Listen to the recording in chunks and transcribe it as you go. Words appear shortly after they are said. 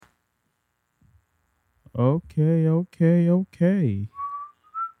Okay. Okay. You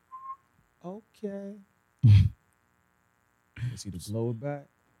see the glow back?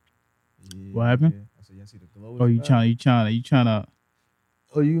 Yeah. What happened? I said, you see the glow Oh, you back? trying to.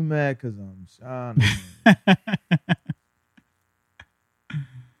 Oh, you mad because I'm shining?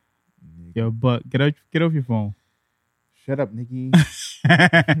 Yo, Buck, get off your phone. Shut up, Nicky. You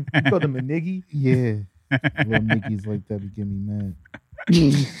called him a niggy? Yeah. Little Nickies like that be getting me mad.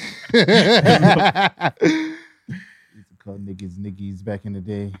 Used to call niggas Nickies back in the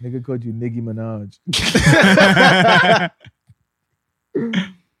day. Nigga called you Niggy Minaj.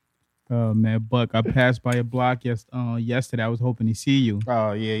 Oh man, Buck, I passed by your block yesterday. I was hoping to see you.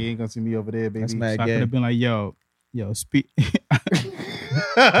 Oh yeah, you ain't gonna see me over there, baby. That's So mad I gay. could have been like, yo, speak. He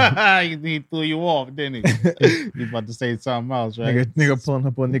threw you off, didn't he? He's about to say something else, right? Nigga pulling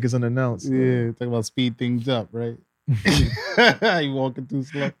up on niggas unannounced. Yeah, talking about speed things up, right? You walking too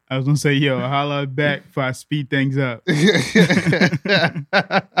slow. I was gonna say, yo, holla back if I speed things up.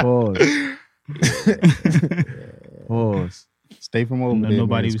 Pause. Pause. Stay from over No, there.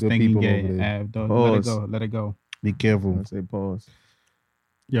 nobody man. was It's good thinking people gay. over there. Pause. Let it go. Be careful. I say pause.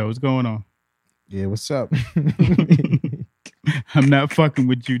 Yo, what's going on? Yeah, what's up? I'm not fucking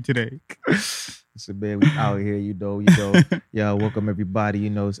with you today. So, man, we out here, you know. Yeah, welcome everybody. You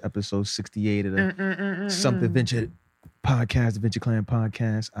know, it's episode 68 of the Something Venture podcast, the Venture Clan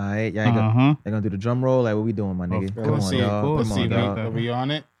podcast. All right, y'all gonna do the drum roll? Like, what we doing, my nigga? Of Come course, on, of y'all. course. Come on, See, dog. are we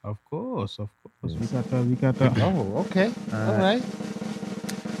on it? Of course. We got that. Oh, okay. All right.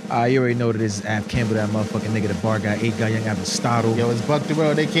 You already know that this is Av Campbell, that motherfucking nigga, the bar guy, 8 guy, young Aristotle. Yo, it's Buck the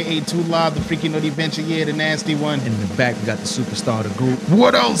World, aka Too Live, the freaking Naughty Venture, yeah, the nasty one. In the back, we got the superstar of the group.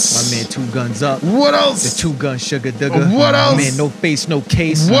 What else? My man, 2 Guns Up. What else? The 2 Gun Sugar Dugger. What else? My man, No Face, No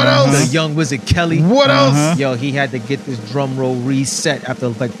Case. What else? The Young Wizard Kelly. What else? Yo, he had to get this drum roll reset after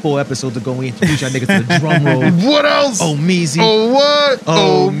like 4 episodes ago. We introduced y'all niggas to the drum roll. What else? Oh, Meezy. Oh, what?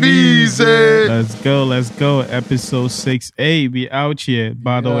 Oh, Meezy. Let's go. Episode 6A. We out here.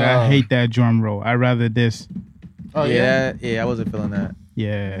 By the way, I hate that drum roll. I'd rather this. Oh, yeah, I wasn't feeling that.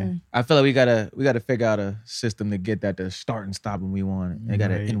 Yeah. I feel like we gotta figure out a system to get that to start and stop when we want it. It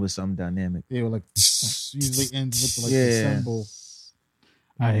gotta Right. end with something dynamic. Yeah, like usually ends with like Yeah. the symbol.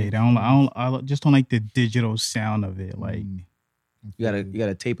 I hate it. I just don't like the digital sound of it. Like, You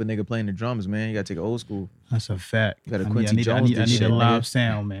gotta tape a nigga playing the drums, man. You gotta take it old school. that's a fact. You got a I Quincy need, Jones I need, I this need shit, a live nigga.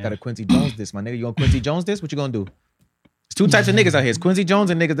 sound, man. Got a Quincy Jones this, my nigga. You want Quincy Jones this? What you gonna do? It's 2 types of niggas out here. It's Quincy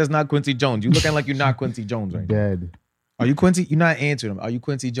Jones and niggas that's not Quincy Jones. You looking like you're not Quincy Jones right now. Dead. Are you Quincy? You're not answering them. Are you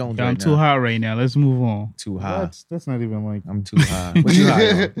Quincy Jones I'm right too now? hot right now. Let's move on. Too high. That's not even like. I'm too high. What you high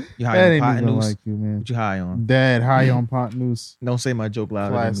on? You high That on ain't pot even noose? like you, man. What you high on? Dead high on pot noose. Don't say my joke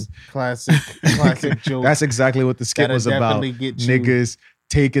louder than me. Classic joke. That's exactly what the skit That'll was about. definitely get you. Niggas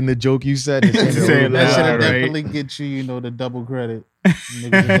taking the joke you said and saying it Say real it That loud. should loud. Right. definitely get you, the double credit.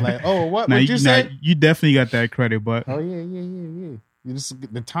 Niggas be like, oh, what? Now, What'd you say? you definitely got that credit, but Oh yeah. You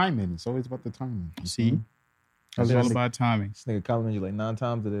just the timing. It's always about the timing. see, How's it's all your- about timing. This nigga complimented you like 9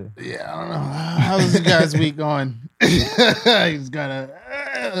 times today. Yeah, I don't know. How's you guys' week going? He's gotta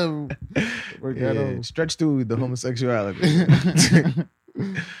work that Yeah, over. stretch through the homosexuality.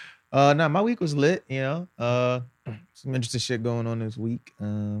 My week was lit, you know. Some interesting shit going on this week.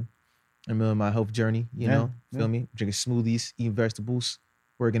 I'm in my health journey, you Yeah, know. Feel me? Drinking smoothies, eating vegetables,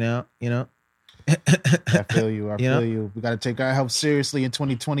 working out, you know. I feel you. I You know? feel you. We gotta take our health seriously in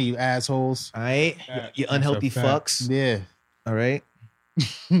 2020, you assholes. All right? You unhealthy That's a fact. fucks. Yeah. All right?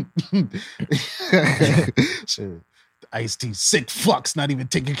 Shit. Ice-T, sick fucks, not even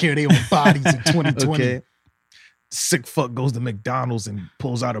taking care of their own bodies in 2020. Okay. Sick fuck goes to McDonald's and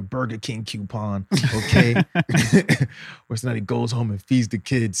pulls out a Burger King coupon. Okay. Worse than that, he goes home and feeds the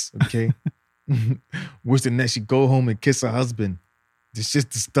kids. Okay. Worse than that, she go home and kiss her husband. This shit's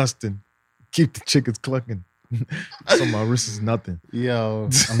disgusting. Keep the chickens clucking. So my wrist is nothing. Yo,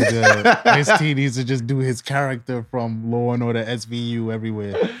 I'm good. Ice-T needs to just do his character from Law and Order SVU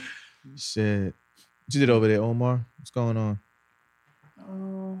everywhere. Shit. What you did over there, Omar? What's going on?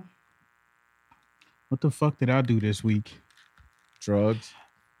 What the fuck did I do this week? Drugs.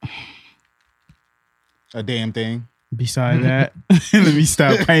 A damn thing. Besides that, let me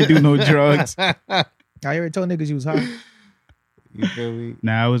stop. I ain't do no drugs. I already told niggas you was high. You feel me?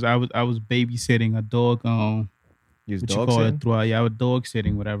 Nah, I was babysitting a dog. You was What you dog call sitting? it? I was dog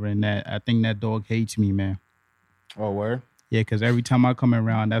sitting, whatever. And that I think that dog hates me, man. Oh, word? Yeah, because every time I come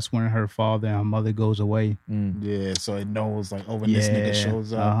around, that's when her father and her mother goes away. Yeah, so it knows, like, oh, when this nigga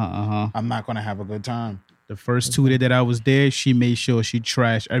shows up, I'm not going to have a good time. The first 2 days that I was there, she made sure she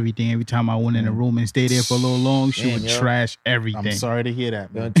trashed everything. Every time I went in the room and stayed there for a little long, she would trash everything. I'm sorry to hear that,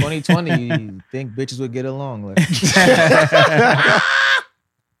 Yo, man. in 2020, you think bitches would get along? Like,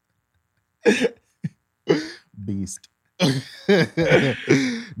 Beast.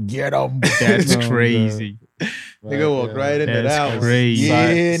 Get him. That's crazy. nigga walked right into That's that one. crazy.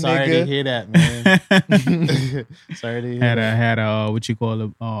 Yeah, sorry to nigga. hear that, man. Sorry to hear had that. a had a what you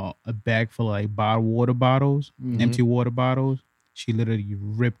call a bag full of like bottled water bottles, empty water bottles. She literally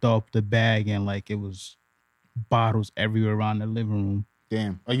ripped off the bag and like it was bottles everywhere around the living room.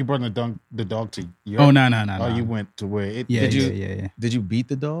 Damn. Oh, you brought the dog to you? Oh no. Oh, you went to where it. Yeah, did you? yeah. Did you beat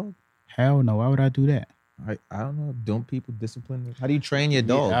the dog? Hell no. Why would I do that? I don't know. Don't people discipline? How do you train your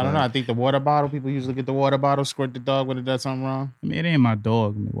dog? I don't know. I think the water bottle, people usually get the water bottle, squirt the dog when it does something wrong. I mean, it ain't my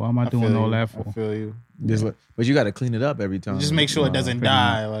dog. I mean, why am I doing feel all you. that for? I feel you. But you got to clean it up every time. Just make sure it doesn't pretty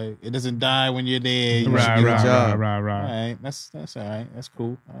die. Like it doesn't die when you're there. You Right, should get a right, job. right. All right, that's all right. That's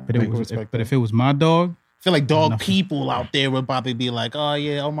cool. But if it was my dog, I feel like dog Nothing. people out there would probably be like, "Oh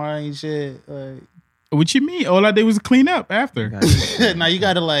yeah, Omar ain't shit." Like, what you mean? All I did was clean up after. now you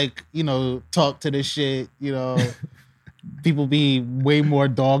gotta like talk to this shit. People be way more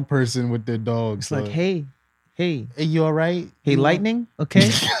dog person with their dogs. It's like, hey, hey, you all right? hey, lightning. Okay,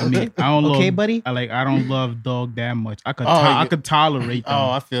 I mean, I don't okay, love, buddy. I don't love dog that much. I could Oh, I you- could tolerate them.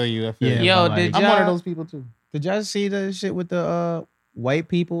 Oh, I feel you. I feel Yeah, you. Yo, but, like, did I'm one of y'all those people too. did y'all see the shit with the white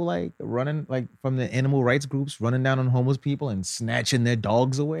people like running like from the animal rights groups running down on homeless people and snatching their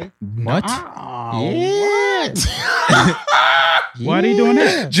dogs away? What? Oh, Yeah. Why are they doing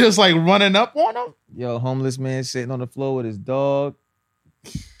that? Just like running up on them? Yo, homeless man sitting on the floor with his dog.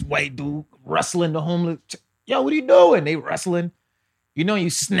 White dude wrestling the homeless. Yo, what are you doing? They wrestling. You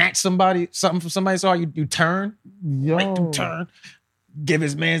snatch something from somebody, so you turn. Yo. Right dude turn. Give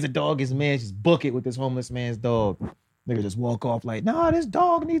his man's the dog. His man just book it with this homeless man's dog. Nigga just walk off like, nah, this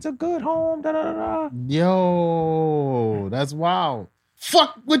dog needs a good home. Da, da, da, da. Yo, that's wild.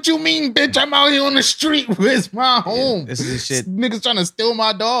 Fuck what you mean, bitch? I'm out here on the street. Where's my home? This is the shit. Niggas trying to steal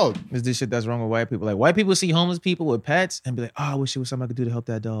my dog. This is the shit that's wrong with white people. Like white people see homeless people with pets and be like, oh, I wish there was something I could do to help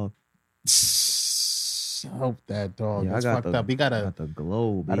that dog. Help that dog. Yeah, That's I got fucked the, up. We I gotta. got the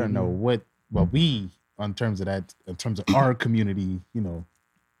globe. I don't know what we in terms of that, in terms of our community,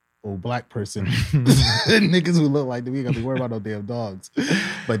 old black person, niggas who look like we gotta be worried about no damn dogs.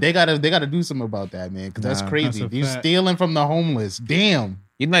 But they gotta do something about that, man, because that's Nah, crazy. that's a You fact. stealing from the homeless. Damn.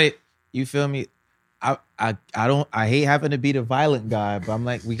 You feel me? I hate having to be the violent guy, but I'm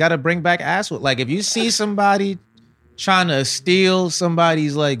like, we gotta bring back asshole. Like if you see somebody trying to steal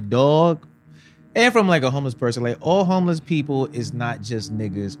somebody's like dog, and from like a homeless person, like all homeless people is not just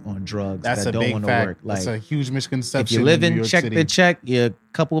niggas on drugs That's that a don't big want to fact. work. That's Like a huge misconception. if you live in in New York check City. the check, you're a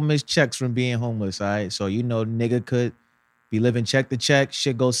couple missed checks from being homeless. All right, so nigga could be living check to check.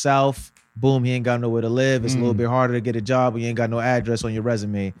 Shit goes south. Boom, he ain't got nowhere to live. It's a little bit harder to get a job when you ain't got no address on your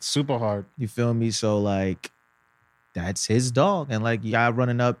resume. Super hard. You feel me? So like, that's his dog, and like y'all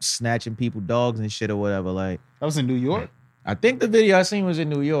running up, snatching people dogs and shit or whatever. Like, That was in New York. I think the video I seen was in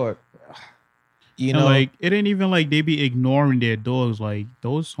New York. You know, like it ain't even like they be ignoring their dogs. Like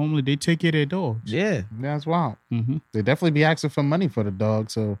those homeless, they take care of their dogs. yeah, That's wild. Mm-hmm. They definitely be asking for money for the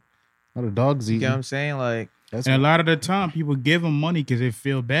dog. So, how the dog's you eating. get what I'm saying? Like, That's And a lot of the time, people give them money because they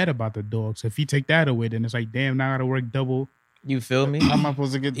feel bad about the dog. So if you take that away, then it's like, damn, now I gotta work double. you feel me? how am I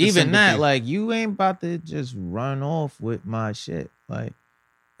supposed to get the Even that, sympathy? like, you ain't about to just run off with my shit. Like,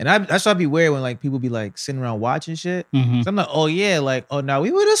 and that's why I be weird when like people be like sitting around watching shit. Mm-hmm. So I'm like, oh yeah, like, oh now I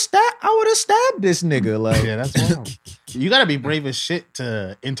would have stabbed this nigga. Like, Yeah, that's wild. You gotta be brave as shit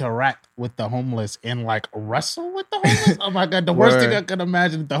to interact with the homeless and like wrestle with the homeless. Oh my god, the worst thing Word. I could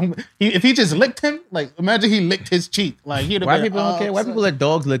imagine. The homeless, if he just licked him, like imagine he licked his cheek. Like he'd have white been, people don't oh, care. White son. people let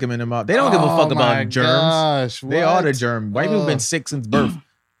dogs lick them in the mouth. They don't give a fuck my about germs. Gosh, They are the what? germ. White people been Oh. sick since birth.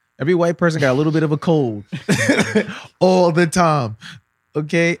 Every white person got a little bit of a cold all the time.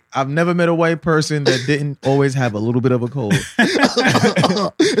 Okay, I've never met a white person that didn't always have a little bit of a cold.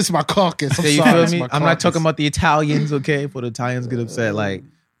 It's my caucus. I'm Yeah, you sorry, feel it's me? my I'm not caucus. talking about the Italians, okay? For the Italians get upset, like,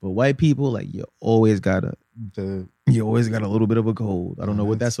 but white people, like, you always got a little bit of a cold. I don't know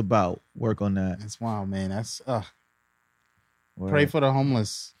what that's about. Work on that. It's wild, man. That's Word. pray for the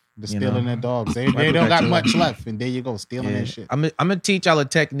homeless. The You stealing know. their dogs. They people don't got got you. much left, and there you go, stealing Yeah. their shit. I'm gonna teach y'all a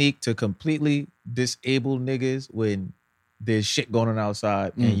technique to completely disable niggas when there's shit going on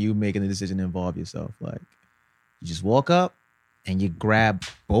outside and you making the decision to involve yourself. Like, you just walk up and you grab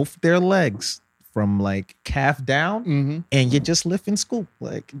both their legs from like calf down Mm-hmm. and you just lift and scoop.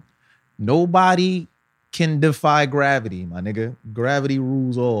 Like, nobody can defy gravity, my nigga. Gravity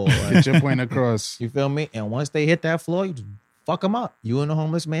rules all. Like, Get your point across. you feel me? And once they hit that floor, you just fuck them up. You and the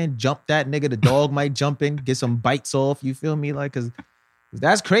homeless man, jump that nigga. The dog might jump in, get some bites off. You feel me? Like, cause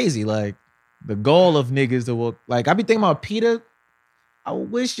that's crazy. Like, the goal of niggas to work. Like, I be thinking about Peter. I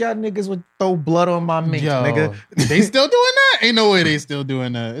wish y'all niggas would throw blood on my mink, nigga. They still doing that? Ain't no way they still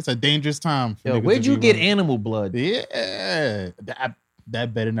doing that. It's a dangerous time. For Yo, niggas where'd to you be get running. animal blood? Yeah,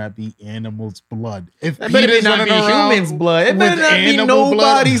 that better not be animals' blood. If That better Peter's not running be around humans' blood. It with better not be animal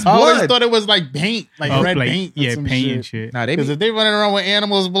nobody's I always blood. thought it was like paint, like Oh, red like, paint. yeah, some paint shit. and shit. Nah, they Because be, if they running around with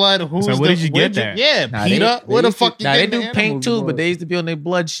animals' blood, who's So where did you where'd get that? Yeah, nah, Peter. Where the used to- fuck you Nah, they getting do the paint animals' too, blood? but they used to be on their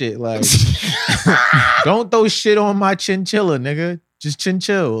blood shit. Like, don't throw shit on my chinchilla, nigga. Just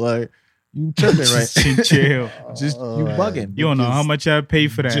chinchill. Like, you tripping, right? Chill. Just you bugging. You don't know how much I pay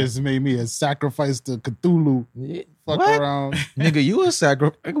for that. Just made me a sacrifice to Cthulhu. Yeah. Fuck What? around. Nigga, you a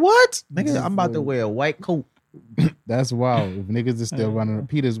sacrifice. What? Nigga, I'm about to wear a white coat. That's wild. If niggas is still running,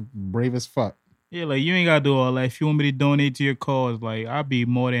 Peter's brave as fuck. Yeah, like you ain't gotta do all that. If you want me to donate to your cause, like I'd be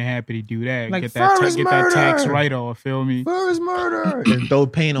more than happy to do that. Like, get that first get that tax murder. write off. Feel me? First murder. And throw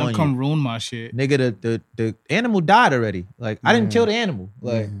paint on Don't you. come ruin my shit. Nigga, the animal died already. Like, I didn't kill the animal.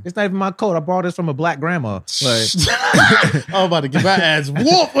 Like, it's not even my coat. I borrowed this from a black grandma. Like, I'm about to get my ass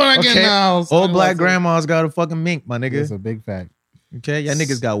whooped when I get in the house. old black grandma's got a fucking mink, my nigga. That's a big fact. Okay, y'all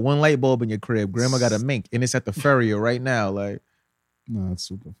niggas got one light bulb in your crib. Grandma got a mink, and it's at the furrier right now. Like, No, it's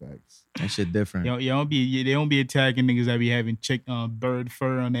super facts. that shit different. They don't be attacking niggas that be having bird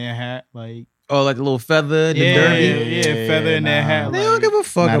fur on their hat. Like Oh, like the little feather, the yeah, derby. yeah, feather in their hat. They Like, don't give a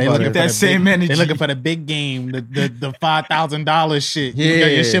fuck Nah, they about looking it. for that the same big- energy. They looking for the big game, the $5,000 shit. You Yeah.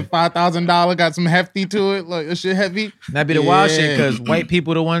 got your shit $5,000, got some hefty to it. Like, this shit heavy. That'd be the wild shit Yeah. because white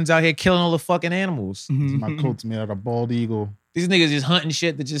people the ones out here killing all the fucking animals. My coat's made out of bald eagle. These niggas just hunting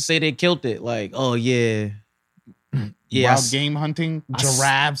shit that just say they killed it. Like, oh yeah. Yeah. I Wild s- game hunting, I s-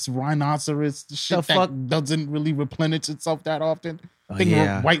 giraffes, rhinoceros, shit The that fuck? doesn't really replenish itself that often. I Oh, think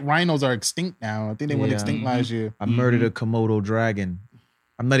yeah. white rhinos are extinct now. I think they went Yeah. extinct last year. I murdered a Komodo dragon.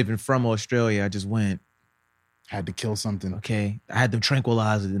 I'm not even from Australia. I just went. Had to kill something. Okay. I had them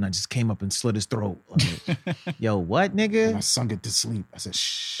tranquilize it and I just came up and slit his throat. Like, yo, what, And I nigga? sunk it to sleep. I said,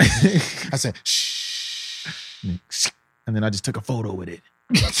 shh. I said, shh. And then I just took a photo with it.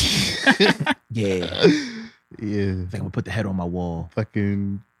 Yeah. Yeah. I think I'm gonna put the head on my wall.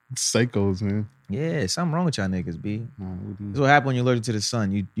 Fucking psychos, man. Yeah, something wrong with y'all niggas, B. Nah, what do you- That's what happened when you're allergic to the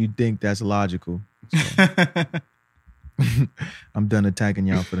sun. You think that's logical. I'm done attacking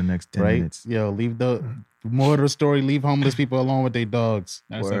y'all for the next 10 right? minutes. Yo, leave the more of the story. Leave homeless people alone with their dogs.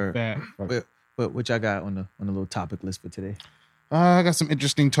 That's Word. a fact. But what y'all got on the little topic list for today? I got some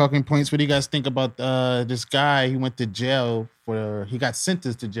interesting talking points. What do you guys think about this guy? He went to jail he got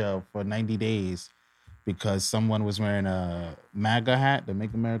sentenced to jail for 90 days because someone was wearing a MAGA hat, the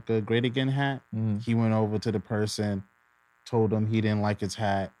Make America Great Again hat. He went over to the person, told him he didn't like his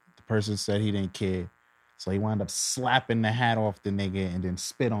hat. The person said he didn't care. So he wound up slapping the hat off the nigga and then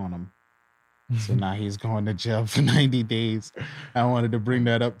spit on him. So now he's going to jail for 90 days. I wanted to bring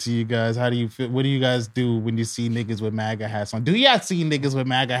that up to you guys. How do you feel? What do you guys do when you see niggas with MAGA hats on? Do y'all see niggas with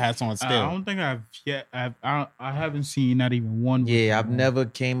MAGA hats on still? I don't think I've yet. I haven't seen not even one. Yeah, I've never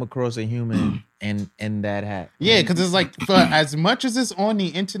came across a human in that hat. Yeah, because it's like, for as much as it's on the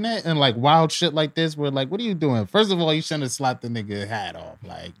internet and like wild shit like this, we're like, what are you doing? First of all, you shouldn't have slapped the nigga hat off.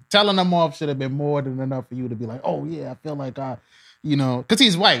 Like, telling him off should have been more than enough for you to be like, oh yeah, I feel like because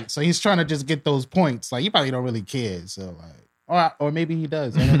he's white, so he's trying to just get those points. Like, you probably don't really care. So like, or maybe he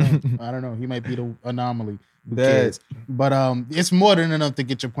does. I don't know. I don't know. He might be the anomaly. Who cares? But it's more than enough to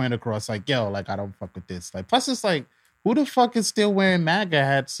get your point across. Like, yo, like I don't fuck with this. Like, plus it's like, who the fuck is still wearing MAGA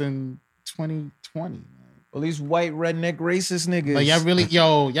hats in 2020? Well, these white redneck racist niggas. Like,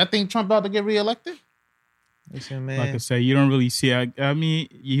 y'all think Trump about to get reelected? Listen, man. Like I said, you don't really see. I mean,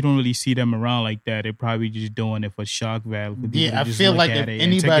 you don't really see them around like that. They're probably just doing it for shock value. For people Yeah, to I just feel look like at if it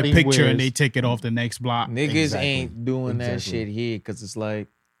and take anybody a picture and wears- they take it off the next block. Niggas Exactly. ain't doing that Exactly. shit here because it's like,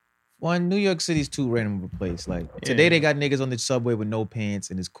 one, New York City's too random of a place. Like, today they got niggas on the subway with no pants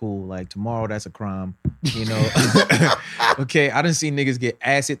and it's cool. Like, tomorrow that's a crime, you know? Okay, I done seen niggas get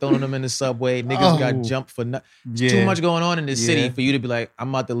acid thrown on them in the subway. Niggas got jumped for nothing. Too much going on in the city for you to be like, I'm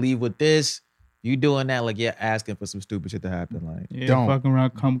about to leave with this. You doing that like you're asking for some stupid shit to happen. Like, Yeah, Don't. fucking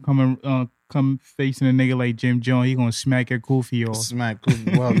around, come facing a nigga like Jim Jones. He gonna smack your goofy off. Smack.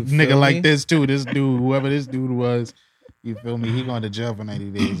 Well, You nigga feel like me? this too. This dude, whoever this dude was, you feel me? He going to jail for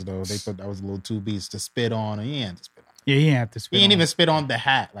 90 days though. They thought that was a little too beast to spit on. And he ain't to spit on. Yeah, he didn't have to spit. He didn't on. even spit on the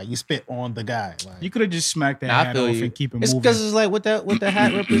hat. Like you spit on the guy. Like You could have just smacked that Nah, I hat feel off you. and keep it It's moving. because it's like what the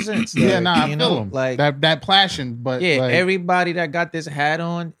hat represents. yeah, like, nah, I you feel know, him. like that passion, but yeah, like, everybody that got this hat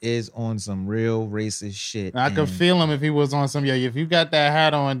on is on some real racist shit. I could and- feel him if he was on some. Yeah, if you got that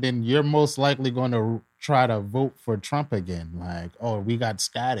hat on, then you're most likely going to try to vote for Trump again. Like, oh, we got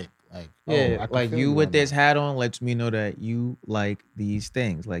static. Like, Yeah, I could like feel you with on this that. hat on lets me know that you like these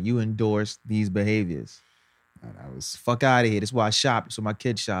things. Like you endorse these behaviors. And I was Fuck out of here. That's why I shop. That's why my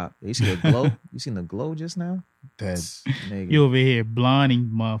kids shop. You see the glow? You seen the glow just now? dead. Nigga. You over here blinding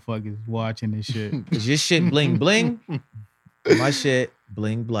motherfuckers watching this shit. Is your shit bling bling? My shit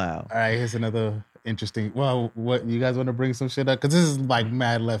bling blow. All right, here's another interesting. Well, what you guys want to bring some shit up? Because this is like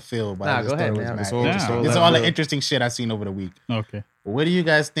mad left field. But I Nah, just go thought ahead, it was man. mad It's all- interesting. it's It's all all left the field. interesting shit I've seen over the week. Okay. What do you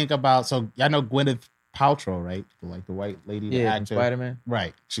guys think about? So y'all know Gwyneth Paltrow, right? Like the white lady, the Yeah, from actor. Spider-Man.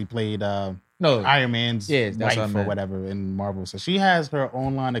 Right. She played No, Iron Man's Yeah, that's what I wife or meant. whatever in Marvel. So she has her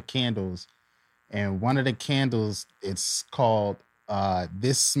own line of candles, and one of the candles it's called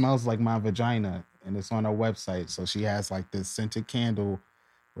 "This Smells Like My Vagina," and it's on her website. So she has like this scented candle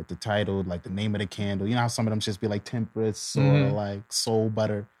with the title, like the name of the candle. You know how some of them just be like Temperance or Mhm. like Soul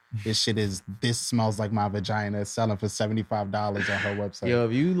Butter. This shit is "This Smells Like My Vagina," selling for $75 on her website. yo,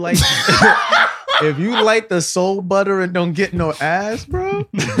 if you like, if you like the soul butter and don't get no ass, bro.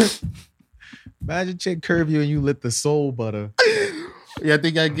 Imagine chick curve you and you lit the soul butter. Yeah, I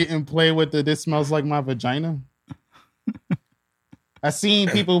think I get in play with the "This Smells Like My Vagina." I seen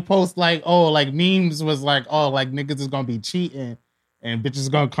people post like, oh, like memes was like, oh, like niggas is gonna be cheating and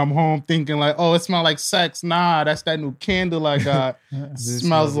bitches gonna come home thinking like, oh, it smell like sex. Nah, that's that new candle I got. This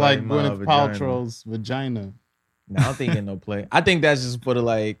smells like my Gwyneth vagina. Paltrow's vagina. No, I don't think it no play. I think that's just for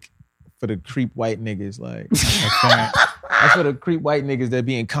the for the creep white niggas. Like that's for the creep white niggas that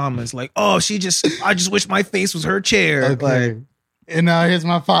be in comments like, oh, I just wish my face was her chair. Okay. Like, And here's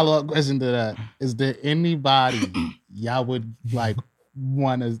my follow-up question to that. Is there anybody y'all would like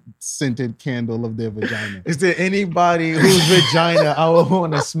want a scented candle of their vagina? is there anybody whose vagina I would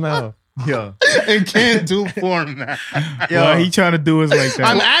want to smell? Yeah. In can-do format. Well, he trying to do us like that.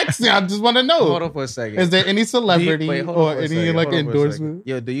 I'm asking. I just want to know. Hold on for a second. Is there any celebrity Wait, hold on or for a any second. like Hold on for a endorsement? second.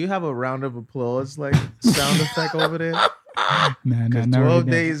 Yo, do you have a round of applause like sound effect over there? Nah, Because not 12 right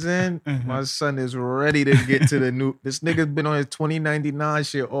now. days in, my son is ready to get to the new. This nigga's been on his 2099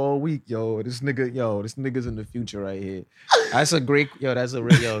 shit all week, yo. This nigga's in the future right here. That's a great, that's a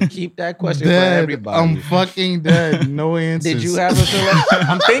real, keep that question for Dead. everybody. I'm fucking dead. No answers. Did you have a selection?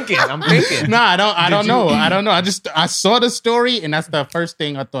 I'm thinking. No, I don't you- know. I don't know. I saw the story and that's the first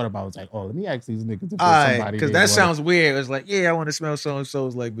thing I thought about. I was like, oh, let me ask these niggas if there's Alright, somebody. because they that want. sounds weird. It's like, yeah, I want to smell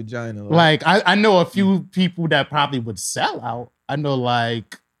so-and-so's like vagina. Like I know a few people that probably would sell out. I know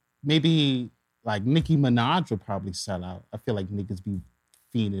like maybe like Nicki Minaj would probably sell out. I feel like niggas be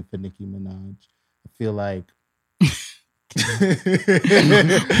fiending for Nicki Minaj. I feel like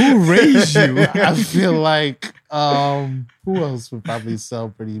Who raised you? I feel like who else would probably sell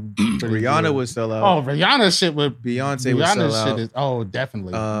pretty Rihanna good? would sell out. Oh, Rihanna shit would Beyonce would sell out. is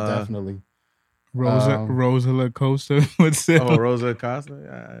definitely. Rosa Lacosta would say. Oh, Rosa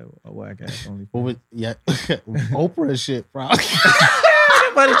Acosta? A whack ass only. What would Oprah shit, bro.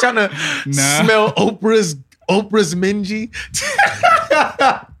 Somebody trying to Nah. smell Oprah's Mingy.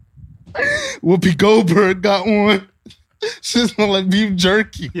 Whoopi Goldberg got one. Shit smell like beef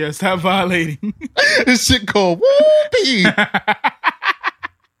jerky. Yeah, stop violating. This shit called Whoopi.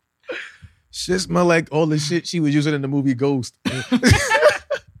 Shit smell like all the shit she was using in the movie Ghost.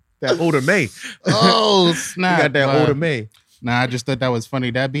 That older May. Oh You snap! got that Wow. older May. Nah, I just thought that was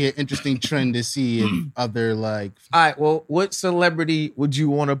funny. That'd be an interesting trend to see if other like. All right, well, what celebrity would you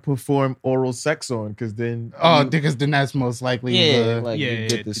want to perform oral sex on? Because then, Oh, because then that's most likely. yeah, the, like Yeah, you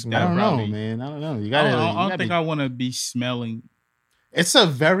get the I smell. don't know, probably- man. I don't know. You I gotta. don't think I want to be smelling. It's a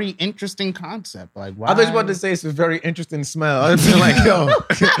very interesting concept. Like, why? I was about to say it's a very interesting smell. I'd be like, yo,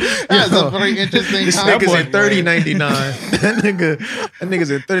 Yeah, it's a very interesting This concept. nigga's in 30.99. That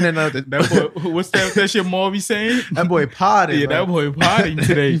nigga's in 30.99. That boy, what's that shit Maul be saying? That boy potted. Yeah, that boy potting You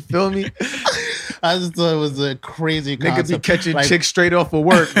today. feel me? I just thought it was a crazy Nigga concept. be catching Like, chicks straight off of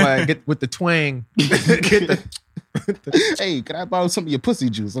work. Like, get with the twang. Get the, Hey, can I borrow some of your pussy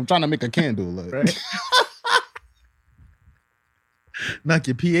juice? I'm trying to make a candle. Like. right? Knock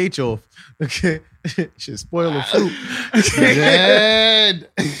your pH off. Okay. Should spoil the fruit. Dead.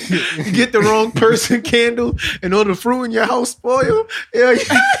 You get the wrong person candle and all the fruit in your house spoil. Yeah.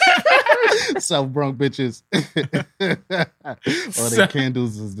 South Bronx bitches. All their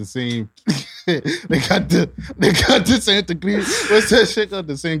candles is the same. They got the Santa Cruz. What's that shit called?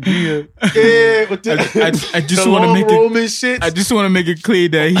 The Sangria. I just want to make Roman shit. I just want to make it clear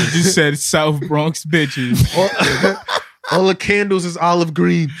that he just said South Bronx bitches. All the candles is olive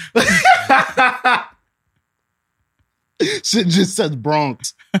green. Shit just says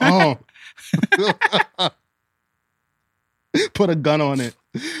Bronx. Oh. Put a gun on it.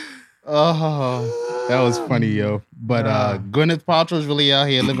 Oh, that was funny, yo. But Gwyneth Paltrow's really out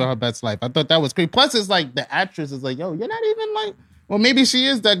here living her best life. I thought that was great. Plus, it's like the actress is like, yo, you're not even like, well, maybe she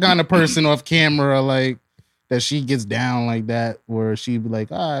is that kind of person off camera, like that she gets down like that, where she be like,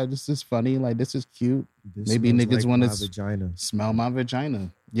 this is funny, like this is cute. Maybe niggas want to vagina. smell my vagina.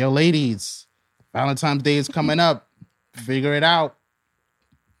 Yo, ladies, Valentine's Day is coming up. Figure it out.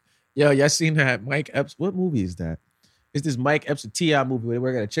 Yo, y'all seen that Mike Epps? What movie is that? It's this Mike Epps and T.I. movie where they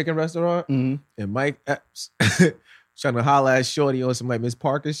work at a chicken restaurant. Mm-hmm. And Mike Epps trying to holler at Shorty on some like Miss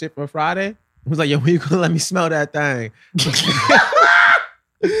Parker shit for Friday. He was like, yo, when you gonna let me smell that thing?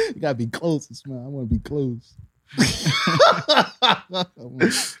 You gotta be close to smell. I want to be close. I want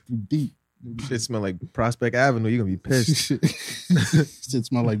to be deep. Shit smell like Prospect Avenue. You're gonna be pissed. Shit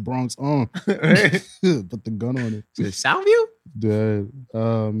smell like Bronx. Put the gun on it. Is it Southview? Dude.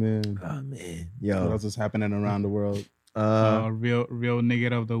 Oh man. Oh man. What Yo. else is happening around the world? Real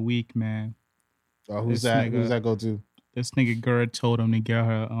nigga of the week, man. Who's This that? nigga- Who's that go to? This nigga girl told him to get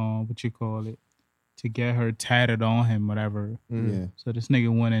her to get her tatted on him, whatever. Yeah. So this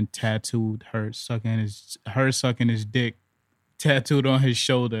nigga went and tattooed her sucking his dick, tattooed on his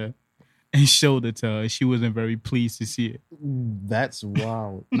shoulder, and showed it to her. She wasn't very pleased to see it. That's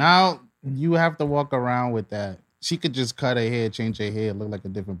wild. Now you have to walk around with that. She could just cut her hair, change her hair, look like a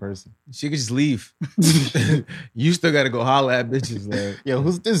different person. She could just leave. You still gotta go holler at bitches. Like, Yo,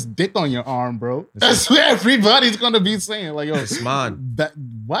 who's this dick on your arm, bro? That's what everybody's gonna be saying. Like, yo, it's mine. that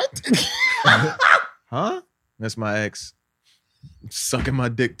what? Huh? That's my ex. Sucking my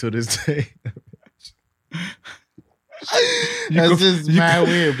dick to this day. That's just mad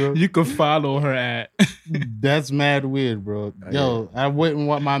weird, bro. You could follow her at. That's mad weird, bro. Yo, I wouldn't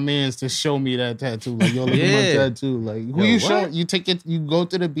want my mans to show me that tattoo. Like, yo, look at my tattoo. Like, who Yo, you what? show? You take it. You go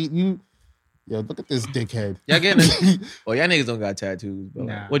to the beat. Yo, look at this dickhead. Y'all getting it? Oh, y'all niggas don't got tattoos. But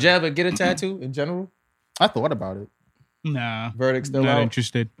Nah. would y'all ever get a tattoo in general? I thought about it. Nah, Verdict still not out?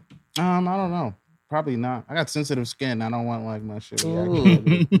 interested. I don't know. Probably not. I got sensitive skin. I don't want like my shit. Ooh,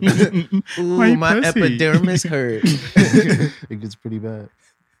 Why my you pussy? epidermis hurt. It gets pretty bad.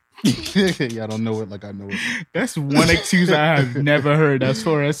 Y'all don't know it like I know it. That's one excuse I have never heard as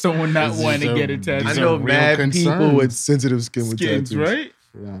far as someone not Is it wanting to so- get a I tattoo. These know are real mad concerns. people with sensitive skin with Skins, tattoos. right?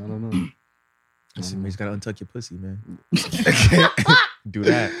 Yeah, I don't know. Listen, man, you just gotta untuck your pussy, man. Do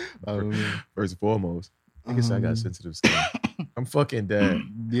that I don't know. first and foremost. I guess I got sensitive skin. I'm fucking dead.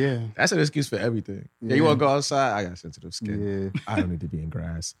 Yeah. That's an excuse for everything. Yeah, you Yeah. want to go outside? I got sensitive skin. Yeah. I don't need to be in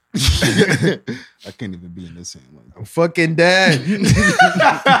grass. I can't even be in the same like I'm fucking dead.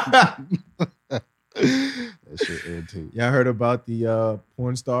 that shit irritates. Y'all heard about the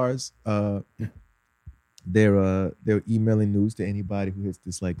porn stars? They're emailing news to anybody who hits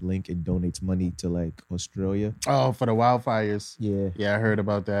this like link and donates money to like Australia. Oh, for the wildfires. Yeah. Yeah, I heard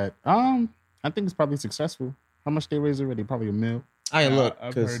about that. I think it's probably successful. How much they raised already? Probably $1 million. I ain't look,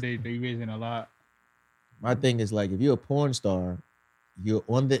 I've because heard they raising a lot. my thing is like, if you're a porn star, you're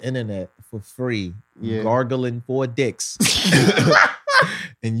on the internet for free, Yeah. gargling 4 dicks,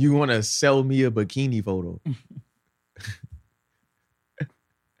 and you want to sell me a bikini photo.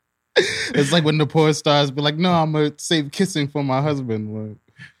 It's like when the porn stars be like, no, I'm going to save kissing for my husband. Like,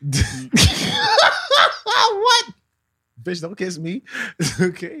 what? Bitch, don't kiss me.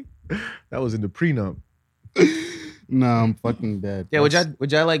 Okay. That was in the prenup. No, I'm fucking dead. Yeah, would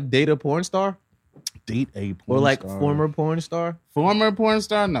y'all like date a porn star? date a porn Or like star? former porn star? Former porn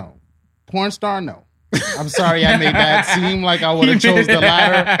star? No. Porn star? No. I'm sorry I made that seem like I would have chose the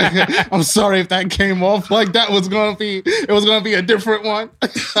latter. I'm sorry if that came off like that was gonna be a different one.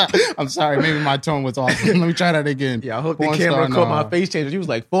 I'm sorry, maybe my tone was off. Let me try that again. Yeah, I hope Porn the camera star, caught no. my face change. You was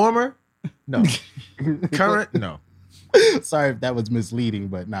like, former? No. Current? No. Sorry if that was misleading,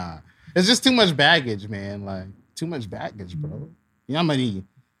 but nah. It's just too much baggage, man. Like, too much baggage, bro. You know how many,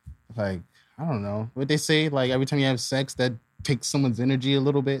 like, I don't know. What they say, like, every time you have sex, that takes someone's energy a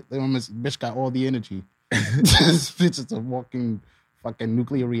little bit. Like, this bitch got all the energy. This bitch is a walking fucking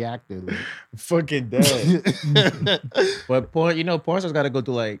nuclear reactor. Like. Fucking dead. But porn stars got to go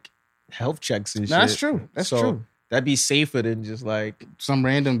through like health checks and shit. That's true. That's So true. That'd be safer than just like, Some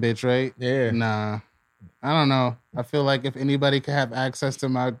random bitch, right? yeah. Nah. I don't know. I feel like if anybody could have access to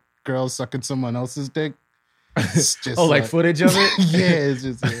my girl sucking someone else's dick, it's just Oh, like footage of it? yeah, it's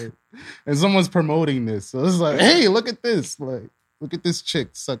just and someone's promoting this. So it's like, hey, look at this. Like, look at this chick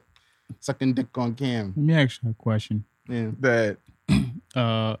sucking dick on cam. Let me ask you a question. Yeah. That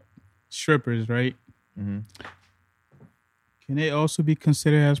Strippers, right? mm-hmm. Can they also be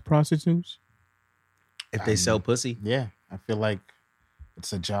considered as prostitutes? If they sell pussy. Yeah. I feel like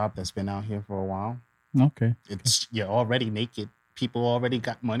it's a job that's been out here for a while. Okay. You're already naked. People already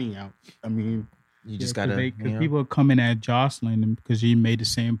got money out. I mean, You just Yeah, gotta, because people are coming at Jocelyn them because you made the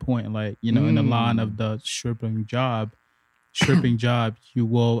same point. Like, you know, in the line of the stripping job, you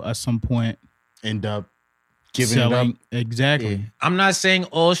will at some point end up giving selling. it up. Exactly. Yeah. I'm not saying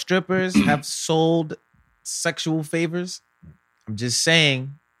all strippers have sold sexual favors. I'm just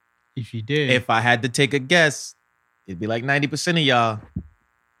saying, If you did, if I had to take a guess, it'd be like 90% of y'all.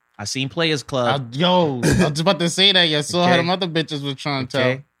 I seen Players Club. I was about to say that. You saw how Okay. them other bitches were trying to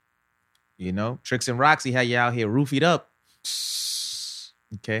Okay. You know, Tricks and Roxy had you out here roofied up.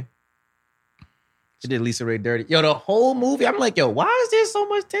 Okay. She did Lisa Ray dirty. Yo, the whole movie, I'm like, yo, why is there so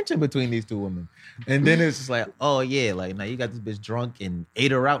much tension between these two women? And then it's just like, oh yeah, like now you got this bitch drunk and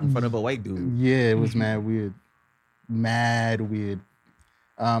ate her out in front of a white dude. tell. Yeah, it was mad weird. Mad weird.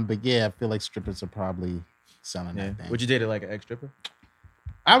 But yeah, I feel like strippers are probably selling Yeah. that thing. Would you date it like an ex stripper?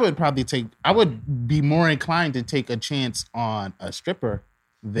 I would be more inclined to take a chance on a stripper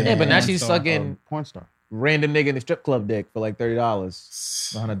than Yeah, but now porn she's star. sucking porn star. random nigga in the strip club dick for like $30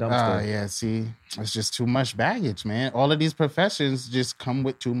 behind a dumpster. Yeah, see, it's just too much baggage, man. All of these professions just come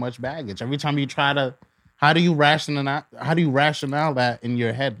with too much baggage. Every time you try to, how do you rationale that in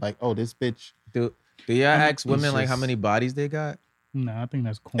your head? Like, oh, this bitch. Do y'all ask women it's like how just- many bodies they got? no, I think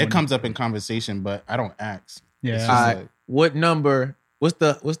that's corny. It comes up in conversation, but I don't ask. Yeah. It's All just right, like- what number? What's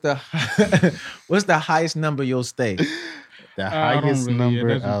the what's the highest number you'll stay? the I don't highest really,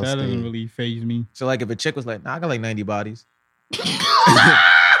 number that I'll doesn't stay. really faze me. So like if a chick was like, nah, I got like 90 bodies.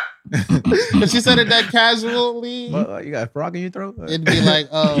 But she said it that casually. What, you got a frog in your throat? It'd be like,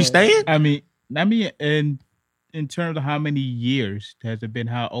 oh, You staying? I mean, in terms of how many years has it been?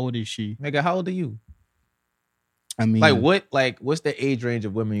 How old is she? Nigga, how old are you? I mean, What's the age range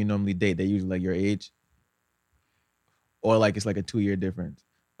of women you normally date? They usually like your age? Or like it's like a 2-year difference.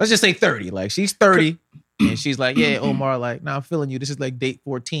 Let's just say 30. Like she's 30 and she's like, yeah, Omar, like, nah, I'm feeling you. This is like date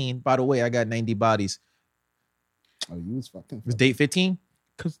 14. By the way, I got 90 bodies. oh, you was fucking. Was date 15?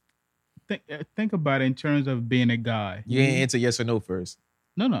 Because think about it in terms of being a guy. You ain't answer yes or no first.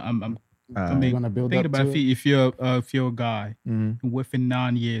 No, I'm I You mean, wanna build think up about to it. If you're a guy Mm-hmm. within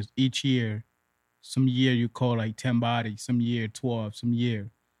 9 years, each year, some year you call like 10 bodies, some year 12, some year.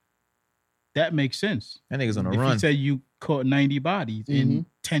 That makes sense. That nigga's on a If run. you say you caught 90 bodies in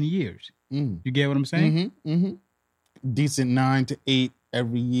 10 years, you get what I'm saying? Decent 9 to 8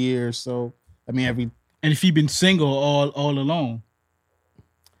 every year. So I mean, every And if you've been single all along,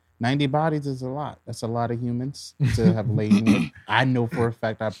 90 bodies is a lot. That's a lot of humans to have lain with. I know for a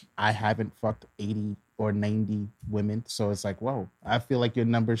fact I haven't fucked 80 or 90 women. So it's like, whoa, I feel like your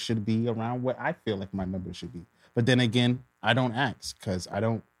number should be around what I feel like my number should be. But then again, I don't ask because I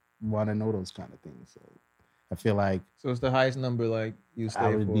don't want to know those kind of things. So I feel like So it's the highest number like you I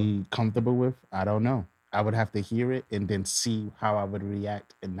stay would for. be comfortable with. I don't know. I would have to hear it and then see how I would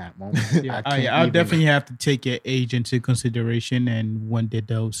react in that moment. yeah, I can't I'll even- definitely have to take your age into consideration. And when did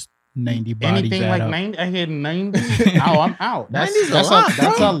those 90 bodies anything add like up? 90, I hit 90. Oh, I'm out. 90 is a lot,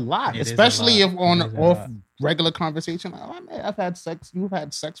 That's bro. a lot, It is a especially lot. if on It is a off lot. regular conversation. Oh, I've had sex. You've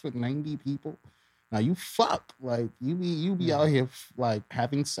had sex with 90 people. Now you fuck like you be out here like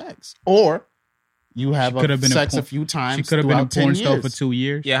having sex, or you have could have been sex a porn- few times. She could have been a throughout 10 porn star years. for 2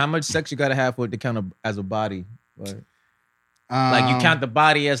 years. Yeah, how much sex you gotta have for it to count as a body? Like you Um, count the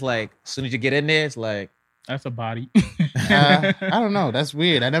body as like as soon as you get in there, it's like That's a body. I don't know. That's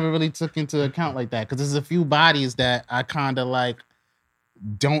weird. I never really took into account like that because there's a few bodies that I kind of like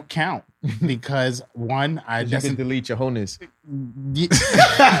don't count because one, I you can doesn't. delete your wholeness. Yeah.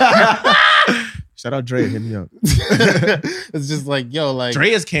 Shout out Dre, hit me up. It's just like yo, like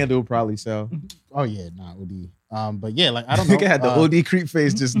Dre's candle probably sell. oh yeah, nah, OD. But yeah, like I don't know. Nigga had the OD creep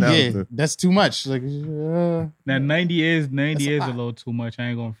face just now. Yeah, that's too much. Like, Now 90 is That's a a lot. little too much. I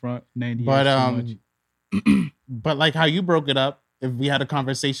ain't gonna front. 90 but is too much. but like how you broke it up. If we had a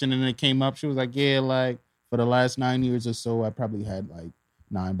conversation and it came up, she was like, yeah, like for the last 9 years or so, I probably had like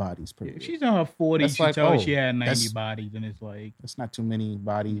 9 bodies per year. If she's in her 40s, That's she like, told oh, she had 90 that's- bodies, and it's like, That's not too many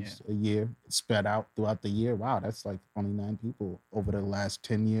bodies a year spread out throughout the year. Wow, that's like only 9 people over the last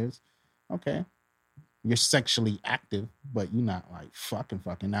 10 years. Okay. You're sexually active, but you're not like fucking.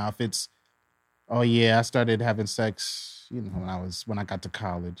 Now, if it's, oh yeah, I started having sex, when I got to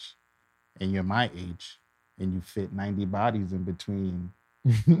college and you're my age and you fit 90 bodies in between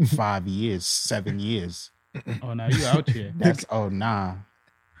 5 years, 7 years. Oh, now you out here. That's nah.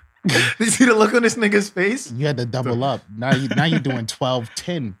 You see the look on this nigga's face? You had to double up. Now you're doing 12,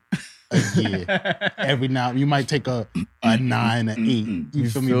 10 a year. Every now you might take a 9, an 8. You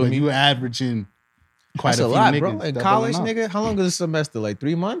feel me? But you averaging quite That's a a few lot, niggas bro. In doubling college, up. nigga, how long is a semester? Like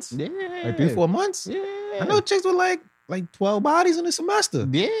 3 months? Yeah. Like 3-4 months? Yeah. I know chicks with like 12 bodies in a semester.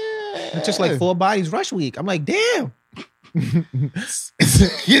 Yeah. And just like 4 bodies rush week. I'm like, damn.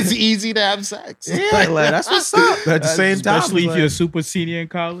 It's easy to have sex. Yeah, like that's what's up. At the same time, Especially if like, you're a super senior in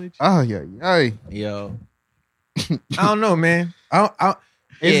college. Oh yeah. yo, I don't know, man. Is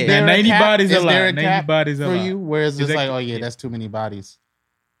Yeah. there Now, a 90 cap? bodies Is a lot. there a 90 cap bodies a for lot. you? Whereas Is it's that- like, oh yeah, that's too many bodies.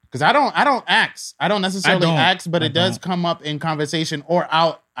 Because I don't ask. I don't necessarily don't. ask, but I it does don't. come up in conversation or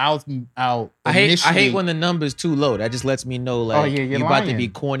out. I hate initially. when the number's too low. That just lets me know like Oh, yeah, you're you about to lying. be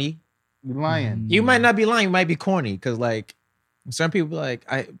corny. You're lying. You might not be lying, you might be corny. Cause like some people like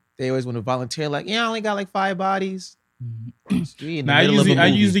they always want to volunteer, like, yeah, I only got like 5 bodies. We in the Now, I middle of a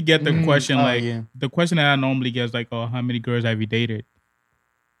usually movie. get the question Oh, like yeah. the question that I normally get is like, oh, how many girls have you dated?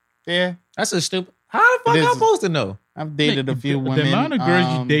 Yeah, That's a stupid. How the fuck It I'm is. supposed to know? I've dated a few the women. amount of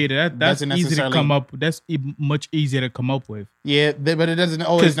girls you dated, that's doesn't easy to necessarily- come up. That's much easier to come up with. Yeah, but it doesn't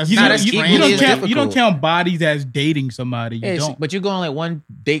always Because you, necessarily. that's you, equally you don't as count, you don't difficult. count bodies as dating somebody. You Yeah, don't. but you go on like one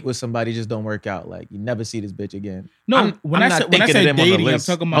date with somebody, just don't work out. Like you never see this bitch again. No, when I not say thinking of dating, them on the I'm list.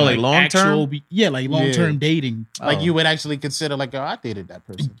 talking about Oh, like like long-term? actual, yeah, like long term Yeah. dating. Like Oh. you would actually consider like, oh, I dated that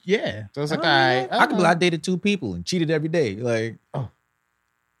person. Yeah, So it's like, I all don't know. right, I could be like, I dated 2 people and cheated every day. Like, Oh.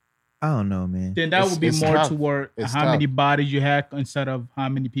 I don't know, man. then that would be It's more tough. toward It's how tough. many bodies you had instead of how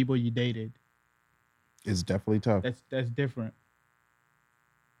many people you dated. It's definitely tough. That's different.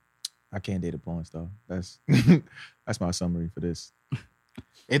 I can't date a porn star. That's that's my summary for this.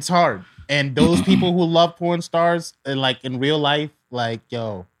 It's hard. And those people who love porn stars, and like in real life, like,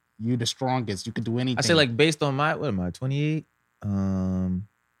 yo, you the strongest. You could do anything. I say like based on what am I, 28?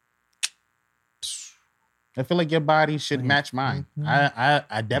 I feel like your body should match mine. Mhm.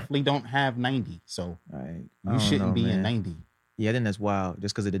 I definitely don't have 90, so Like, I you don't shouldn't know, be in man. 90. Yeah, I think that's wild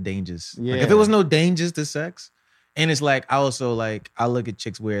just because of the dangers. Like, Yeah. if there was no dangers to sex, and it's like I also like I look at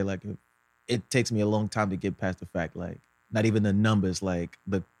chicks where like it takes me a long time to get past the fact like not even the numbers, like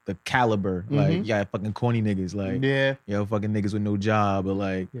the caliber. Like Mhm. yeah, fucking corny niggas, like Yeah. yo, fucking niggas with no job, or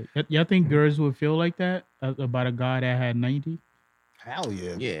like Y'all think girls would feel like that about a guy that had 90? Hell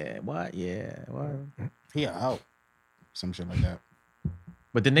yeah. yeah, what, yeah, what? He out. Some shit like that.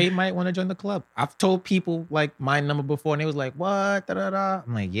 But then they might want to join the club. I've told people like my number before, and they was like, "What?" Da, da, da.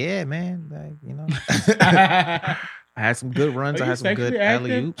 I'm like, "Yeah, man. Like, you know, I had some good runs. I had some good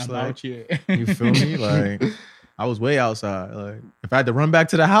alley oops. Like, you feel me? Like, I was way outside. Like, if I had to run back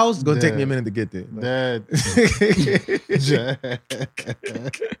to the house, it's gonna take me a minute to get there. Like,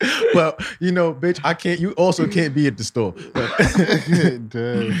 well, you know, bitch, I can't. You also can't be at the store. But,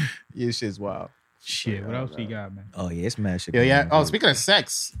 yeah, shit's wild. Shit, what else you got, man? Oh yeah, it's mad shit. Yo, yeah. going on, Oh, dude. speaking of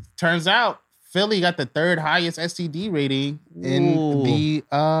sex, turns out Philly got the 3rd highest STD rating in Ooh. the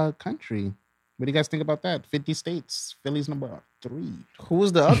country. What do you guys think about that? 50 states. Philly's number 3. Who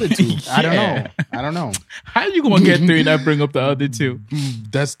was the other 2? I don't Yeah. know. I don't know. How you gonna get 3 and not bring up the other 2?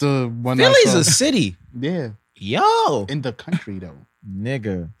 That's the one. Philly's I a saw. city. Yeah, Yo, in the country though,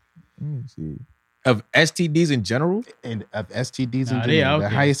 nigga. Let me see. Of STDs in general? and of STDs Nah, in they general, out the there.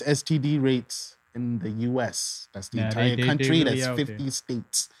 highest STD rates in the U.S. That's the Nah, entire they country. really That's out 50 there.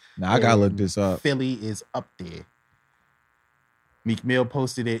 states. Nah, I gotta look this up. Philly is up there. Meek Mill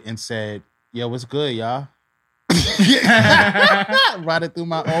posted it and said, "Yo, what's good, y'all?" Riding through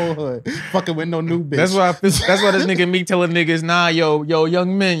my old hood, fucking with no new bitch. That's why this nigga Meek telling niggas, nah, yo,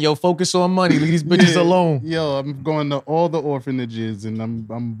 young men, yo, focus on money. Leave these bitches Yeah. alone. Yo, I'm going to all the orphanages and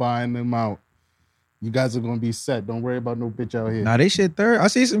I'm buying them out. You guys are gonna be set. Don't worry about no bitch out here. Nah, they shit third. I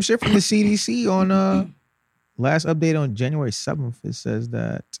see some shit from the CDC on last update on January 7th. It says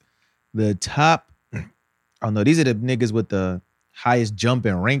that the top, oh no, these are the niggas with the highest jump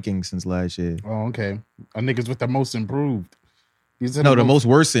in ranking since last year. Oh, okay. Niggas with the most improved. These are No, the most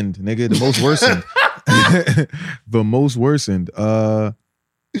worsened, nigga. The most worsened. The most worsened.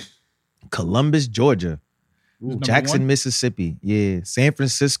 Columbus, Georgia. Number Jackson, one? Mississippi. Yeah. San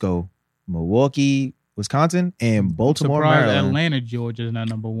Francisco, Milwaukee, Wisconsin, and Baltimore, Surprised Maryland. Atlanta, Georgia is not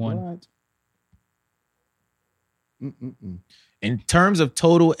number 1. What? Mm-mm-mm. In terms of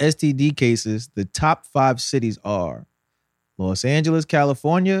total STD cases, the top 5 cities are Los Angeles,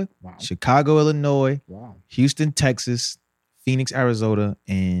 California, Wow. Chicago, Illinois, Wow. Houston, Texas, Phoenix, Arizona,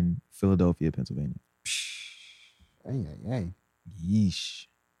 and Philadelphia, Pennsylvania. Hey, hey, hey. Yeesh.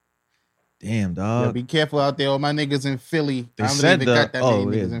 Damn, Yeah, dog. be careful out there. All my niggas in Philly. They I don't said even got the that many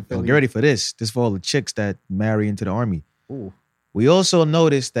niggas in Philly. get ready for this. This for all the chicks that marry into the army. Ooh. We also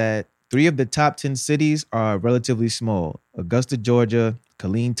noticed that 3 of the top 10 cities are relatively small: Augusta, Georgia,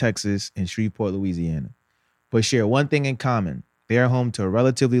 Killeen, Texas, and Shreveport, Louisiana, but share one thing in common: they are home to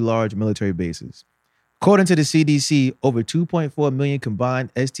relatively large military bases. According to the CDC, over 2.4 million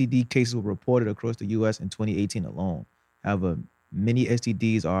combined STD cases were reported across the U.S. in 2018 alone. However, many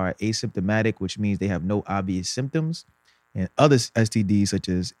STDs are asymptomatic, which means they have no obvious symptoms. And other STDs, such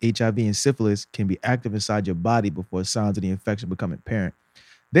as HIV and syphilis, can be active inside your body before signs of the infection become apparent.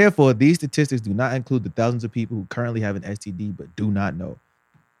 Therefore, these statistics do not include the thousands of people who currently have an STD but do not know.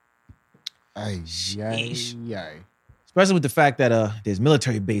 Ay, Sheesh. ay. Especially with the fact that there's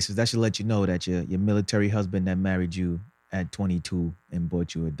military bases. That should let you know that your military husband that married you at 22 and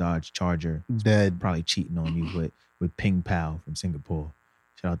bought you a Dodge Charger Dead. probably cheating on you with Ping Pao from Singapore.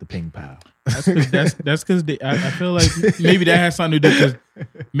 Shout out to Ping Pao. That's because I feel like maybe that has something to do because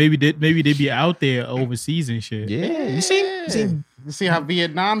maybe they be out there overseas and shit. Yeah, you see You see how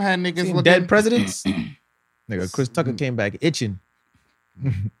Vietnam had niggas looking dead presidents? Nigga, Chris Tucker came back itching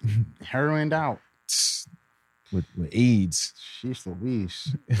heroined out. with AIDS. Sheesh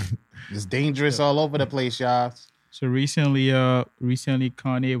Louise. It's dangerous all over the place, y'all. So recently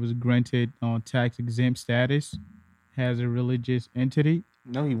Kanye was granted on tax exempt status, has a religious entity.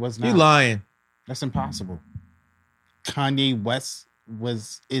 No, he was not. You lying. That's impossible. Kanye West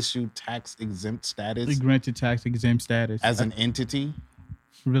was issued tax exempt He status granted tax exempt status as an entity.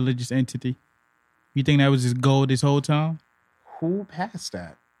 religious entity. You think that was his goal this whole time? Who passed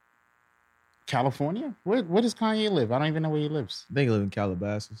that? California? Where does Kanye live? I don't even know where he lives. I think he live in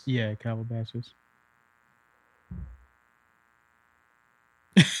Calabasas. Yeah, Calabasas.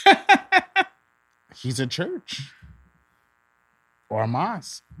 He's a church or a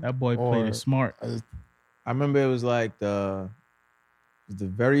mosque. That boy played it smart. I remember it was like the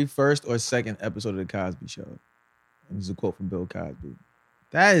very first or second episode of the Cosby Show. And this is a quote from Bill Cosby.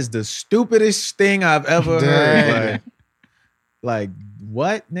 That is the stupidest thing I've ever heard. Like,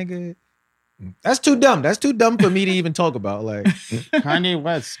 what, nigga? That's too dumb. That's too dumb for me to even talk about. Like, Kanye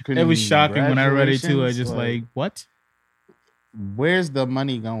West. It was shocking when I read it too. I was Congratulations. just like, what? Where's the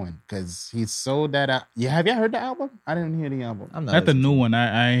money going? Because he sold that out. Yeah, have y'all heard the album? I didn't hear the album. I'm Not the listening. new one.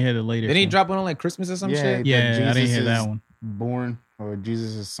 I ain't heard it later. Didn't he drop one on like Christmas or some shit? but Yeah, I didn't Jesus hear that is one. Born or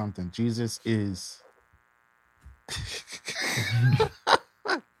Jesus is something. Jesus is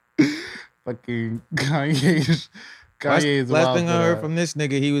fucking Kanye. Last thing I heard from this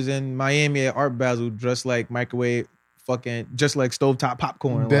nigga, he was in Miami at Art Basel dressed like microwave, fucking just like stovetop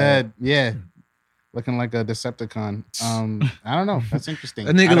popcorn. Dead, yeah, looking like a Decepticon. I don't know. That's interesting.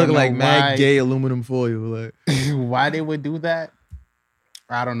 Like, a nigga I don't looking know like mad why- gay aluminum foil. Like, why they would do that?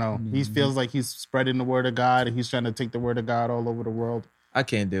 I don't know. He feels like he's spreading the word of God, and he's trying to take the word of God all over the world. I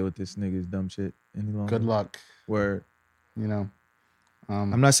can't deal with this nigga's dumb shit any longer. Good luck, Word. you know.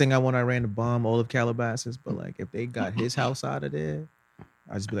 I'm not saying I want Iran to bomb all of Calabasas, but like if they got his house out of there,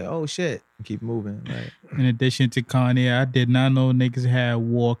 I just be like, oh shit, and keep moving. Like, In addition to Kanye, I did not know niggas had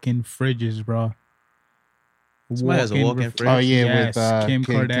walk-in fridges, bro. Somebody has a walk-in fridge? Oh yeah, Yes, with Kim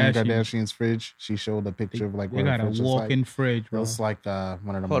Kim Kardashian. Kardashian's fridge. She showed a picture of like They what got her a fridge looks walk-in like. fridge, It bro. looks like one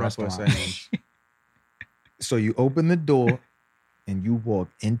of them hold on for a restaurants. second. So you open the door and you walk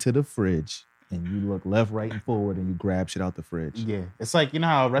into the fridge and you look left, right, and forward and you grab shit out the fridge. Yeah, it's like, you know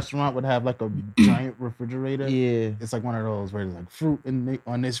how a restaurant would have like a giant refrigerator. Yeah. It's like one of those where there's like fruit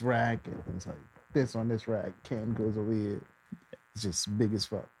on this rack, and it's like this on this rack. Canned goods over here. It's just big as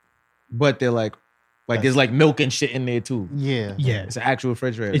fuck. But they're like there's like milk and shit in there too. Yeah, Yeah. It's an actual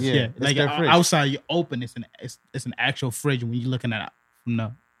refrigerator. It's, Yeah, yeah, it's like their fridge. outside you open, it's an actual fridge when you're looking at it from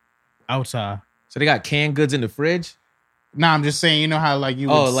the outside. So they got canned goods in the fridge? Nah, I'm just saying, you know how like you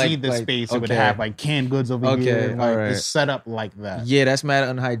would like- see the like, space, it would okay. have like canned goods over Okay, here. Like alright. it's set up like that. Yeah, that's mad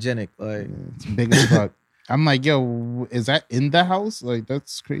unhygienic. Like, It's big as fuck. I'm like, yo, is that in the house? Like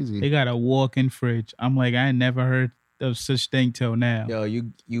that's crazy. They got a walk-in fridge. I'm like, I ain't never heard of such thing till now. yo,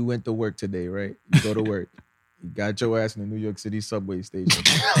 you went to work today, right? You go to work. You got your ass in the New York City subway station.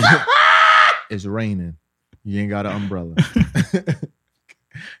 It's raining. You ain't got an umbrella.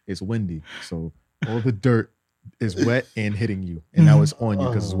 It's windy. So all the dirt is wet and hitting you. And now it's on you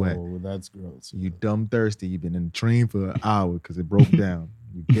because it's wet. Oh, that's gross. You dumb thirsty. You've been in the train for an hour because it broke down.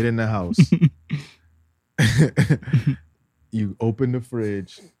 You get in the house. You open the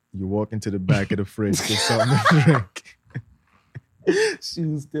fridge. You walk into the back of the fridge, get something to drink.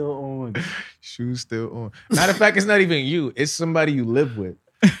 Shoes still on. Shoes still on. Matter of fact, it's not even you. It's somebody you live with.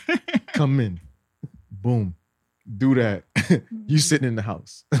 Come in. Boom. Do that. You sitting in the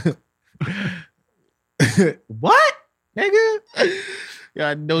house. What, nigga? Yeah,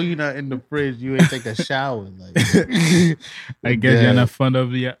 I know you're not in the fridge. You ain't take a shower. Like I guess you're not fond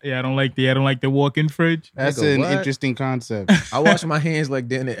of the. Yeah, I don't like the walk-in fridge. that's Nigga, an what? interesting concept. I wash my hands like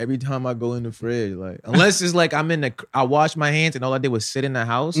that every time I go in the fridge. Like, unless it's like I wash my hands and all I did was sit in the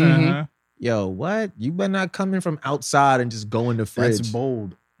house. Uh-huh. Yo, what? You better not come in from outside and just go in the fridge. That's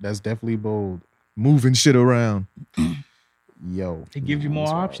bold. That's definitely bold. Moving shit around. Yo, It gives you nah, more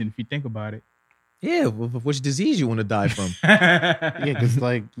that's wild. options if you think about it. Yeah, which disease you want to die from? Yeah, because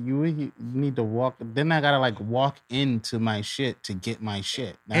like you need to walk. Then I gotta like walk into my shit to get my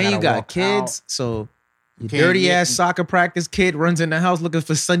shit. Now I And you gotta got walk kids, so your Can't dirty get- ass soccer practice kid runs in the house looking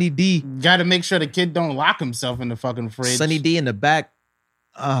for Sunny D. out. Gotta make sure the kid don't lock himself in the fucking fridge. Sunny D in the back.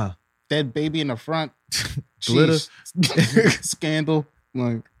 Dead baby in the front. Glitter. Sheesh. Scandal.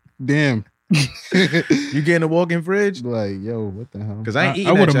 Like, damn. You get in the walk-in fridge? Like, yo, what the hell? Because I ain't eating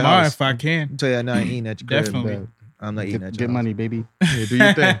I at wouldn't your mind house. if I can. I'm tell you, I know I ain't eating at your crib. Definitely. I'm not eating at Get, your get house. money, baby. Yeah, do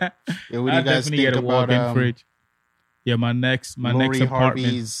your thing. Yeah, what do I you guys definitely think get a about walk-in fridge. Yeah, my next Lori apartment.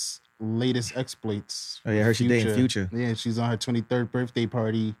 Harvey's latest exploits? Oh, yeah, I heard she dating Future. Yeah, she's on her 23rd birthday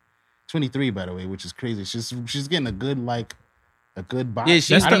party. 23, by the way, which is crazy. She's getting a good box. Yeah,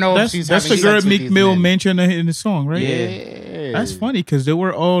 she- That's I don't know if she's that's having the girl sex with Meek these Mill men. mentioned in the song, right? Yeah, That's funny because they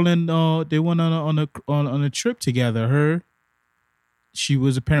were all in. They went on a trip together. She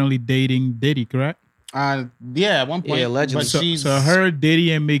was apparently dating Diddy, correct? Yeah, at one point. Yeah, allegedly. But So, she's so her,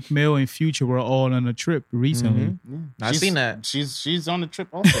 Diddy, and Meek Mill and Future were all on a trip recently. yeah, I she's- seen that. She's on the trip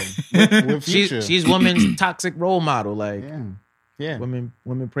also with Future. She's women's toxic role model. Like yeah. women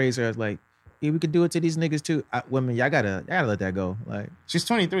praise her as like, yeah, we could do it to these niggas too. Women, y'all gotta let that go. Like, She's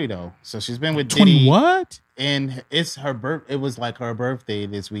 23 though, so she's been with 20 Diddy. what? And it's her birth. It was like her birthday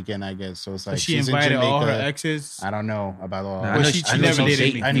this weekend, I guess. So it's like she she's invited in Jamaica. all her exes. I don't know about all. Nah, that. I know she I know never she's did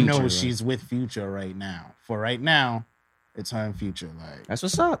dating I anything. know Future, she's with Future right now. For right now, it's her and Future. Like that's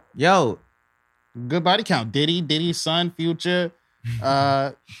what's up. Yo, good body count. Diddy's son, Future,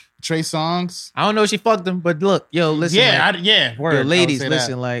 Trey Songz. I don't know if she fucked him, but look, yo, listen. Yeah, like, word. yo, I would ladies, say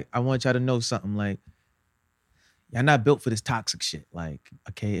listen. that. Like, I want y'all to know something. Like, y'all not built for this toxic shit. Like,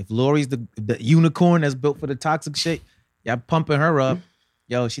 okay, if Lori's the unicorn that's built for the toxic shit, y'all pumping her up.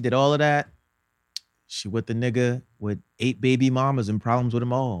 Yo, she did all of that. She with the nigga with 8 baby mamas and problems with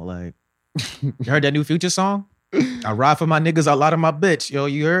them all. Like, you heard that new Future song? I ride for my niggas, a lot of my bitch. Yo,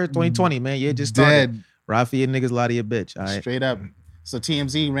 you heard 2020, man. You just started. Dead. Ride for your niggas, a lot of your bitch. All right. Straight up. So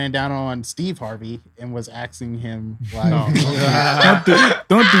TMZ ran down on Steve Harvey and was asking him like, Don't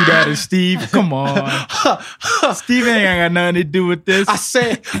do that to Steve. Come on. Steve ain't got nothing to do with this. I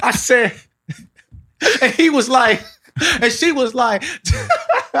said, and he was like, and she was like,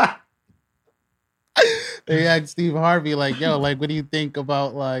 they asked Steve Harvey like, yo, like, what do you think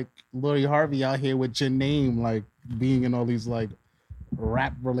about like Lori Harvey out here with your name, like being in all these like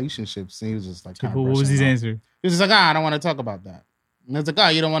rap relationships? And he was just like, What was his answer? He was just like, I don't want to talk about that. And it's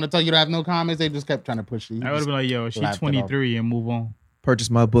like, you don't want to talk, you don't have no comments. They just kept trying to push you. I would have been like, yo, she's laughed it off. 23 and move on. purchase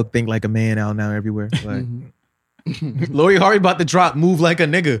my book, Think Like a Man, out now everywhere. Like, Lori Harvey about to drop Move Like a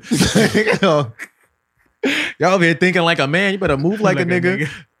Nigga. Y'all over here thinking like a man, you better move like a nigga.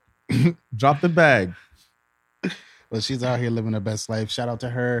 Drop the bag. Well, she's out here living her best life. Shout out to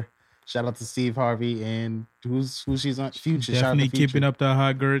her. Shout out to Steve Harvey and who she's on. Future. Shout out Definitely to Future. keeping up the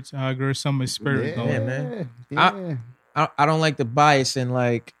hot girl summer spirit going. Yeah, man. Yeah. I don't like the bias in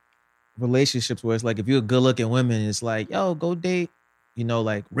like relationships where it's like if you're a good looking woman, it's like, yo, go date, you know,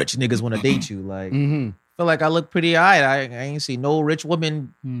 like rich niggas want to date you. Like, Mm-hmm. feel like I look pretty alright. I ain't see no rich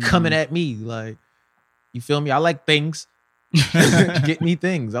woman coming at me. Like, you feel me? I like things. Get me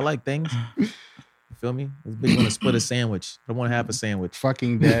things. I like things. You feel me? This bitch want to split a sandwich. I don't want to have a sandwich.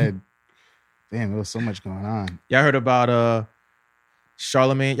 Fucking dead. Damn, there was so much going on. Y'all heard about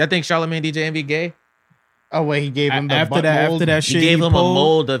Charlamagne? Y'all think Charlamagne DJ Envy gay? Oh wait, he gave him the After butt that, mold after that He shit, gave him a pulled,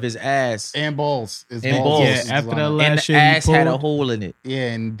 mold of his ass. and balls. His And balls. balls. is Yeah, after on that it. last And the shit he ass had a pulled. hole in it.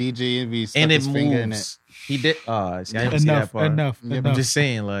 Yeah, and DJ Envy stuck And it his finger in it. moves. He did. See, I didn't see that Enough, part. enough, Yeah, I'm enough, just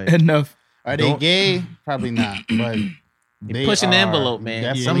saying, like, enough. Are they Don't- gay? Probably not. But they pushing the are envelope, man.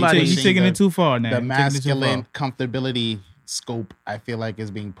 definitely Somebody- He's pushing taking the, it too far now. the He's taking it too far. masculine comfortability scope. I feel like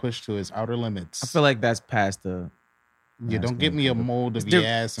is being pushed to its outer limits. I feel like that's past the. you don't give me a mold of It's your diff-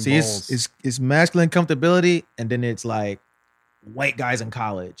 ass and See, balls. it's masculine comfortability, and then it's like white guys in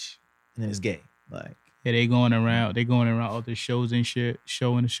college, and then it's gay. Like, Yeah, they going around all the shows and shit,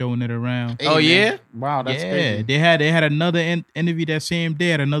 showing it around. Hey, Oh, man. yeah? Wow, that's Yeah, crazy. they had another interview that same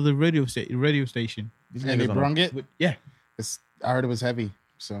day at another radio station. these And they niggas on brung it. Yeah, I heard it was heavy.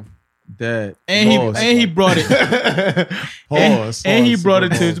 So That And he brought it. And he brought it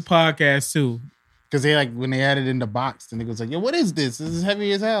to his podcast too. Because they like when they had it in the box, the nigga was like, "Yo, what is this? This is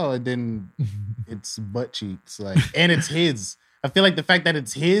heavy as hell." And then it's butt cheeks, like, and it's his. I feel like the fact that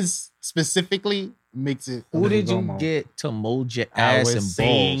it's his specifically makes it. Who did you get to mold your I ass was and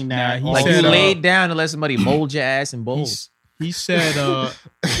saying balls? that. Nah, he Like said, you laid down to let somebody mold your ass and balls. He said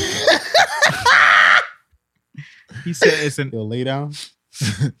he said it's an He'll lay down.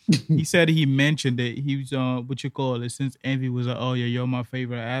 he said he mentioned it. He was what you call it, since Envy was like, "Oh yeah, you're my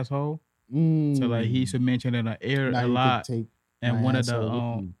favorite asshole." So like he used to mention it on air Now a you lot. could take And my one of the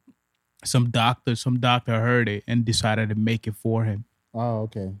asshole with you. some doctor heard it and decided to make it for him. Oh,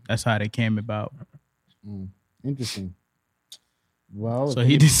 okay. That's how it came about. Interesting. Well, So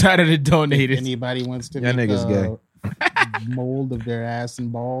he decided to donate if it. anybody wants to Y'all make niggas a mold of their ass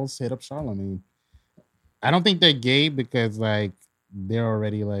and balls, hit up Charlemagne. I don't think they're gay because like they're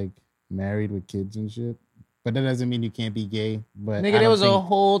already like married with kids and shit. But that doesn't mean you can't be gay. But Nigga, I there don't was a think-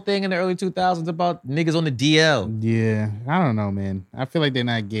 whole thing in the early 2000s about niggas on the DL. Yeah, I don't know, man. I feel like they're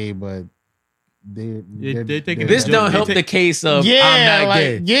not gay, but they're taking This Joke- don't they help take- the case of yeah, I'm not like,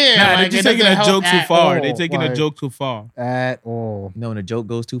 gay. yeah, Nah, like, they're it just taking doesn't a help joke too at far. all, They're taking a like, joke too far. at all. No, when a joke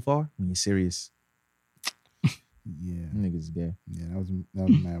goes too far, when you're serious. Yeah, Niggas is gay. yeah, that was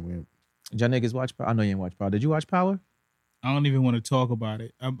mad weird. Did y'all niggas watch Power? I know you didn't watch Power. Did you watch Power? I don't even want to talk about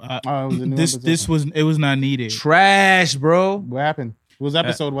it. Oh, it was a new This episode. was not needed. Trash, bro. What happened? Whose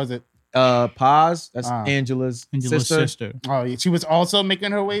episode was it? Paz, that's Ah. Angela's Angela's sister. sister. Oh, she was also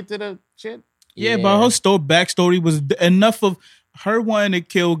making her way to the shit. Yeah, but her backstory was enough of her wanting to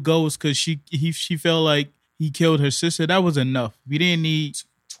kill Ghost because she felt like he killed her sister. That was enough. We didn't need.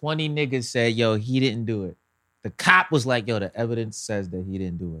 20 niggas said, yo, he didn't do it. The cop was like, yo, the evidence says that he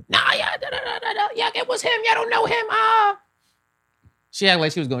didn't do it. Nah, yeah, it was him. Y'all don't know him. She acted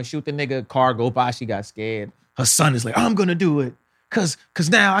like she was gonna shoot the nigga. Car go by, she got scared. Her son is like, I'm gonna do it. Cause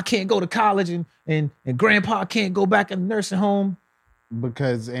now I can't go to college and grandpa can't go back in the nursing home.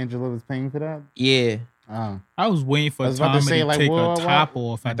 Because Angela was paying for that. Yeah. I was waiting for I was about Tommy to to say, like, take what- a top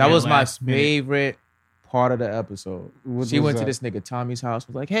off. At That was my last minute. favorite part of the episode. What She was went to that? this nigga Tommy's house,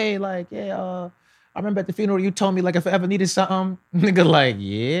 was like, hey, like, yeah, I remember at the funeral you told me like if I ever needed something. Nigga like,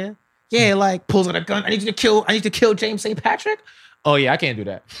 yeah. Yeah, like pulls out a gun. I need to kill James St. Patrick. Oh yeah, I can't do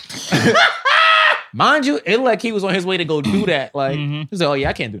that. Mind you, it like he was on his way to go do that. Like, he was like, oh yeah,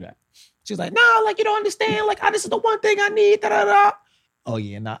 I can't do that. She's like, no, like you don't understand. Like, this is the one thing I need. Da da da. Oh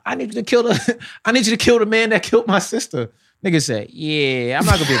yeah, nah. I need you to kill the man that killed my sister. Nigga said, yeah, I'm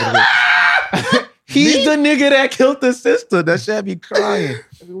not gonna be able to do it. He's the nigga that killed the sister. That should be crying.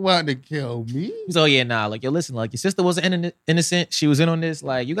 You wanted to kill me? He's oh yeah, nah. Like, yo, listen, like your sister wasn't innocent. She was in on this.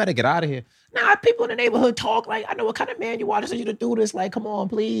 Like, you gotta get out of here. Nah, people in the neighborhood talk. Like, I know what kind of man you are. I just need you to do this. Like, come on,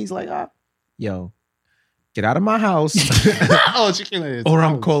 please. Like, yo, get out of my house. Oh, she killed his Or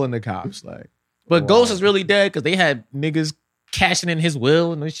I'm house. calling the cops. Like, but Ghost is really dead because they had niggas cashing in his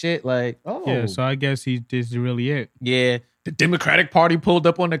will and this shit. Like, Oh, Yeah, so I guess this is really it. yeah, the Democratic Party pulled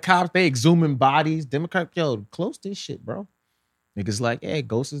up on the cops. They exhuming bodies. Democrat, yo, close this shit, bro. Niggas like, hey,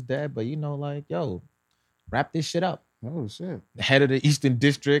 Ghost is dead, but you know, like, yo, wrap this shit up. oh shit. The head of the Eastern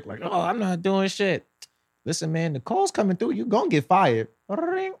District, like, oh, I'm not doing shit. Listen, man, the call's coming through. You gonna get fired.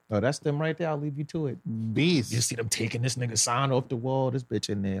 Oh, that's them right there. I'll leave you to it. Beast. You see them taking this nigga sign off the wall. This bitch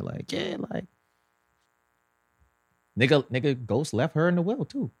in there, like, yeah, like, nigga, Ghost left her in the will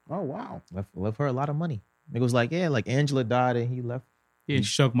too. Oh wow. Left her a lot of money. Nigga was like, yeah, like Angela died and he left. He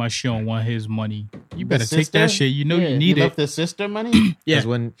shuck my shit on want his money. You better take sister? that shit. You know Yeah, you need he it. left the sister money. Yeah. Because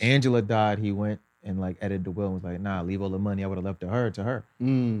when Angela died, he went and like edited the will and was like, nah, leave all the money I would have left to her,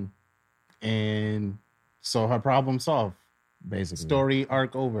 And so her problem solved. basically. Story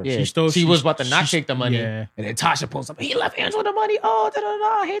arc over. Yeah, stole- she was about to not take the money. Yeah. And then Tasha pulls up, he left Angela the money. Oh, da da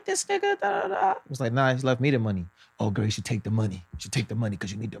da, I hate this nigga. Da da da. It was like, nah, he left me the money. Oh, girl, you should take the money. You should take the money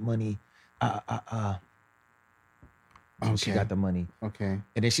because you need the money. So she Okay. got the money. Okay.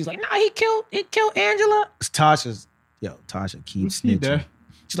 And then she's like, nah, he killed Angela. It's Tasha keeps See snitching. that?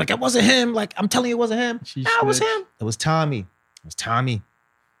 She's like, it wasn't him. Like, I'm telling you, it wasn't him. She Nah, it was snitched. him. It was Tommy. It was Tommy.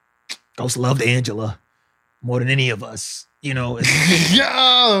 Ghost loved Angela more than any of us. You know,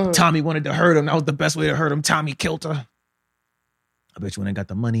 Yo. Tommy wanted to hurt him. That was the best way to hurt him. Tommy killed her. I bet you when I got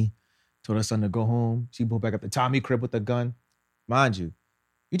the money, told her son to go home. She pulled back up the Tommy crib with a gun. Mind you,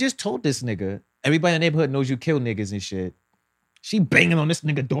 you just told this nigga, everybody in the neighborhood knows you kill niggas and shit. She banging on this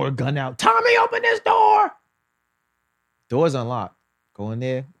nigga door, gun out. Tommy, open this door. Door's unlocked. Go in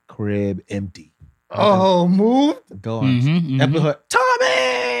there, crib empty. Oh, moved. Go on. Mhm, mhm. Episode,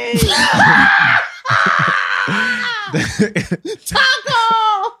 Tommy!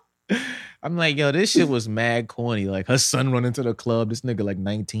 Taco. I'm like, yo, this shit was mad corny. Like her son run into the club. This nigga like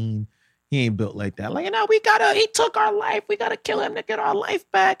 19. He ain't built like that. Like, he took our life. We gotta kill him to get our life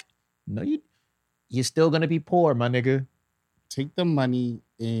back. No, you're still gonna be poor, my nigga. Take the money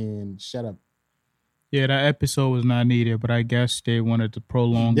and shut up. Yeah, that episode was not needed, but I guess they wanted to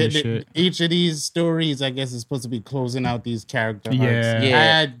prolong the shit. Each of these stories, I guess, is supposed to be closing out these character Yeah. arcs.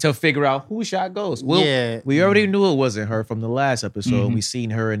 Yeah, to figure out who shot Ghost. We already knew it wasn't her from the last episode. We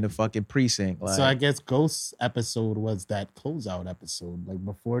seen her in the fucking precinct. Like, So I guess Ghost's episode was that closeout episode, like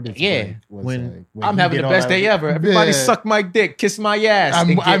before this. yeah, break was when like, I'm he having did the all best that- day ever. Everybody Yeah. suck my dick, kiss my ass.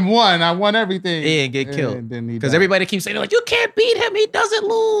 I won everything. Yeah, and get killed. And then he Because died. everybody keeps saying, like, you can't beat him. He doesn't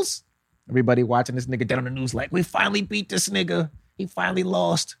lose. Everybody watching this nigga dead on the news like, we finally beat this nigga. He finally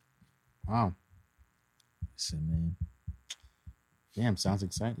lost. Wow, Listen, man. damn, sounds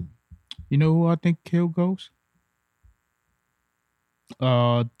exciting. You know who I think killed Ghost?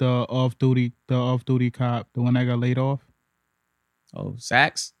 The off-duty cop, the one that got laid off. Oh,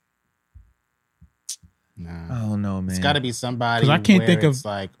 Sax? Nah, I don't know, man. it's got to be somebody. 'Cause I can't where think of- it's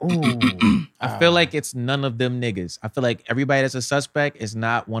like, oh, I feel like it's none of them niggas. I feel like everybody that's a suspect is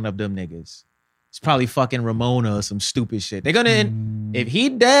not one of them niggas. It's probably fucking Ramona or some stupid shit. They're gonna end. If he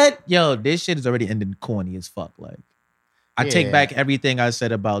dead, yo, this shit is already ending corny as fuck. Like, I take Yeah. back everything I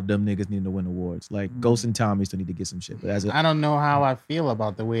said about them niggas needing to win awards. Like, Ghost and Tommy still need to get some shit. But as a, I don't know how I feel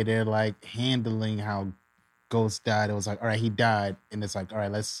about the way they're like handling how Ghost died. It was like, all right, he died, and it's like, all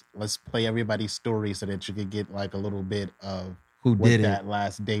right, let's play everybody's story so that you could get like a little bit of who what did that it?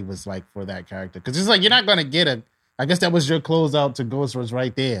 last day was like for that character. Because it's like you're not gonna get a. I guess that was your closeout to Ghost was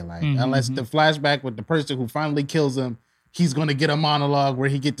right there. Like unless the flashback with the person who finally kills him, he's gonna get a monologue where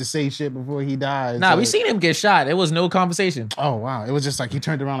he get to say shit before he dies. Nah, So- we seen him get shot. It was no conversation. Oh wow, it was just like he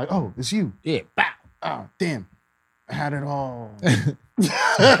turned around like, oh, it's you. Yeah, bow. Oh damn, I had it all.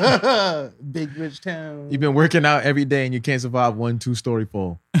 Big rich town. You've been working out every day and you can't survive 1-2 story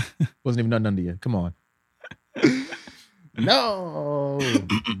fall. Wasn't even nothing under you. Come on. No,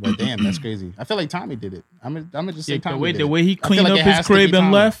 but damn, that's crazy. I feel like Tommy did it. I'm gonna just say Yeah, Tommy. the way he I feel cleaned like up it his has to be crib and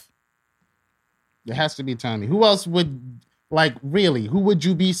Tommy. left. It has to be Tommy. Who else would like really? Who would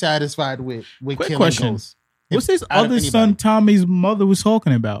you be satisfied with Quick killing question. Ghost? What's his out of other anybody. son Tommy's mother was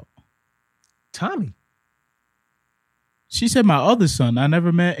talking about? Tommy. She said my other son. I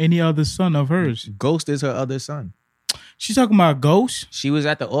never met any other son of hers. Ghost is her other son. She's talking about Ghost. She was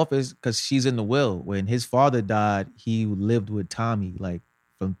at the office because she's in the will. When his father died, he lived with Tommy, like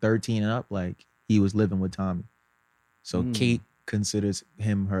from 13 and up, like he was living with Tommy. So Kate considers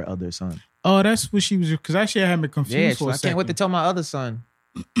him her other son. Oh, that's what she was. Because I should have me confused Yeah, for so a I second. can't wait to tell my other son.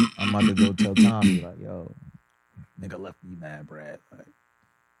 I'm about to go tell Tommy, like, yo, nigga left me mad, Brad. Like,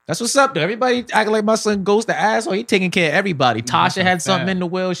 that's what's up, though. Everybody acting like my son Ghost the asshole. He taking care of everybody. Tasha had something in the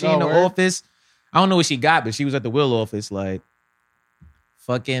will. She in the word. office. I don't know what she got, but she was at the will office. Like,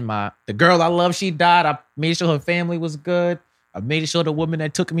 fucking the girl I love, she died. I made sure her family was good. I made sure the woman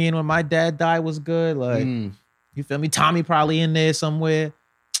that took me in when my dad died was good. Like, you feel me? Tommy probably in there somewhere.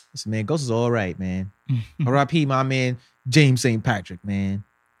 Listen, man, Ghost is all right, man. R.I.P. my man, James St. Patrick, man.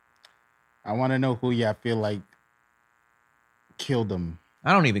 I want to know who y'all feel like killed him.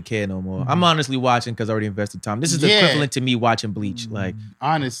 I don't even care no more. I'm honestly watching because I already invested time. This is Yeah. equivalent to me watching Bleach. Like,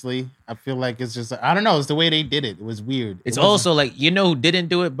 Honestly, I feel like it's just I don't know. It's the way they did it. It was weird. it's It wasn't- also like, you know who didn't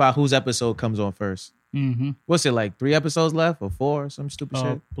do it by whose episode comes on first. Mm-hmm. What's it like? 3 episodes left or 4 or some stupid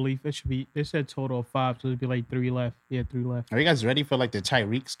shit? Believe it should be. They said total of 5, so it'd be like 3 left. Yeah, 3 left. Are you guys ready for like the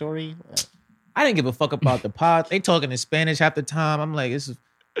Tyreek story? I didn't give a fuck about the pod. They talking in Spanish half the time. I'm like, it's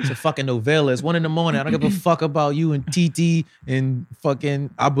a fucking novella. It's 1 a.m. I don't give a fuck about you and Titi and fucking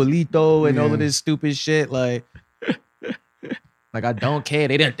Abuelito and all of this stupid shit. Like I don't care.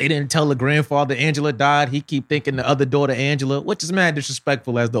 They didn't tell the grandfather Angela died. He keep thinking the other daughter Angela, which is mad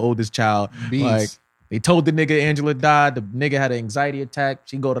disrespectful as the oldest child. Beast. Like, they told the nigga Angela died. The nigga had an anxiety attack.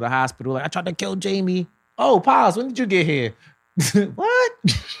 She go to the hospital. Like, I tried to kill Jamie. Oh, pause. When did you get here? What?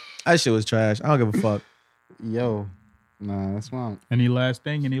 That shit was trash. I don't give a fuck. Yo, nah, that's wrong. Any last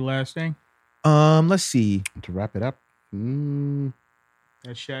thing? Let's see. To wrap it up. That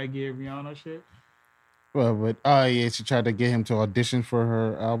Shaggy and Rihanna shit. Well, but oh yeah, she tried to get him to audition for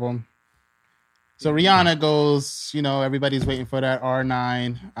her album. So Rihanna goes, you know, everybody's waiting for that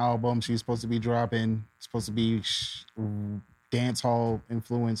R9 album. She's supposed to be dropping. Supposed to be dance hall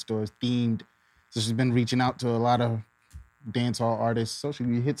influenced or themed. So she's been reaching out to a lot of dance hall artists. So she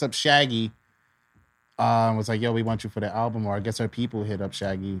hits up Shaggy. Was like, yo, we want you for the album. Or I guess her people hit up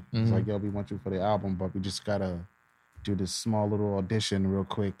Shaggy. It's like, yo, we want you for the album, but we just gotta do this small little audition real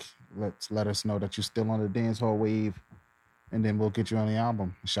quick. Let us know that you're still on the dance hall wave. and then we'll get you on the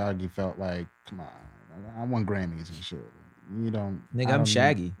album. Shaggy felt like, come on, I won Grammys and shit. You don't, Nigga, I I'm don't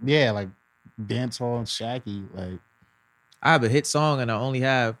Shaggy. Need, yeah, like dance hall and Shaggy, like. I have a hit song and I only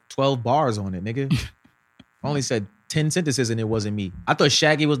have 12 bars on it, nigga. I only said 10 sentences and it wasn't me. I thought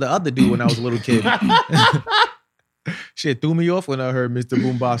Shaggy was the other dude when I was a little kid. Shit threw me off when I heard Mr.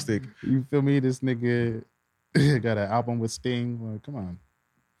 Boombastic. You feel me? This nigga got an album with Sting. Well, come on.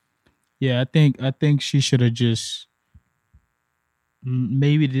 Yeah, I think she should have just.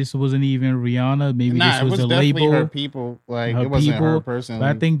 Maybe this wasn't even Rihanna. Maybe this was a label. Her people. Like her it wasn't people, her person.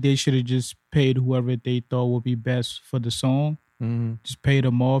 But I think they should have just paid whoever they thought would be best for the song. Mm-hmm. Just paid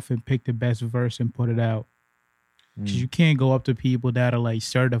them off and pick the best verse and put it out. Because you can't go up to people that are like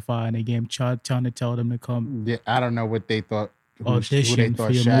certified in the game trying to tell them to come. Yeah, I don't know what they thought. Who they Audition thought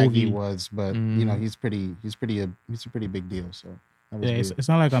for your Shaggy movie. was, but you know he's a pretty big deal. So that was Yeah, good. it's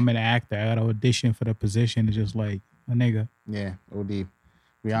not like I'm an actor. I got to audition for the position. It's just like a nigga. Yeah, OD.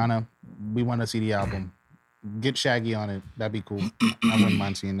 Rihanna, we want to see the album. Get Shaggy on it. That'd be cool. I wouldn't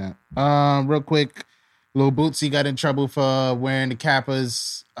mind seeing that. Real quick, Lil Bootsy got in trouble for wearing the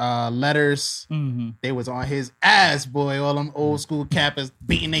Kappa's letters. Mm-hmm. They was on his ass, boy. All them old school Kappas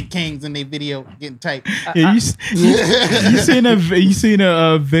beating their kings in their video, getting tight. Yeah, you seen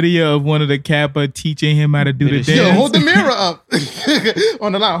a video of one of the Kappa teaching him how to do the dance? Yo, hold the mirror up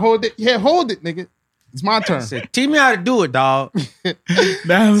on the line. Hold it. Yeah, hold it, nigga. It's my turn. Said, teach me how to do it, dog.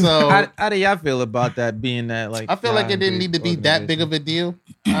 That was, So How do y'all feel about that being that like? I feel like it didn't Greek need to be that big organization? of a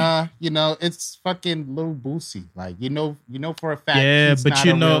deal. You know, it's fucking Lil Boosie. Like, you know for a fact. Yeah, he's but not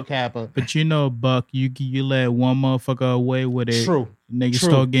you a know- real Kappa. but you know, Buck, you let one motherfucker away with it. True. Niggas True.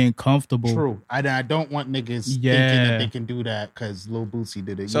 start getting comfortable. True. I don't want niggas thinking Yeah. that they can do that because Lil Boosie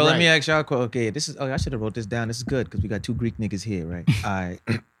did it. So You're let me right. ask y'all. Okay, this is. Oh, I should have wrote this down. This is good because we got two Greek niggas here, right? All right.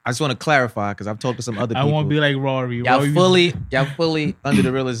 I just want to clarify because I've talked to some other I people. won't be like Rory. Y'all Rory fully under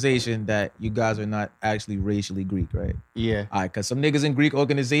the realization that you guys are not actually racially Greek, right? Yeah. All right, because some niggas in Greek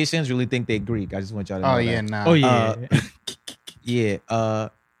organizations really think they Greek. I just want y'all to know Oh, that. yeah, nah. Oh yeah. Yeah.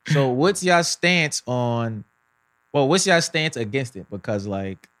 So what's y'all stance on? Well, what's y'all stance against it? Because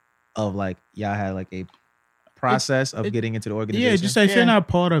y'all had like a process of getting into the organization. Yeah, just like if Yeah. you're not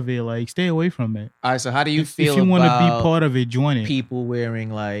part of it, like stay away from it. All right. So how do you If feel you want to about be part of it, join it. people wearing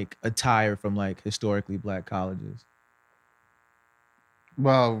like attire from like historically black colleges?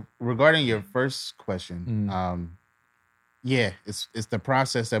 Well, regarding your first question, Mm. yeah, it's the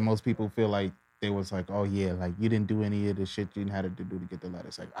process that most people feel like they was like, oh yeah, like you didn't do any of the shit you had to do to get the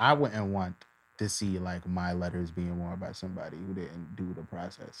letters. Like I wouldn't want to see like my letters being worn by somebody who didn't do the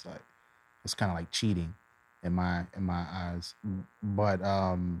process. Like it's kind of like cheating in my eyes. But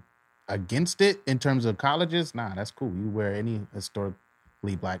against it in terms of colleges, nah, that's cool. You wear any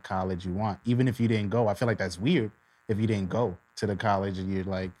historically black college you want, even if you didn't go. I feel like that's weird if you didn't go to the college and you're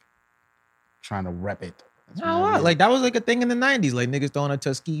like trying to rep it. That's No, weird. like that was like a thing in the 90s. Like niggas throwing a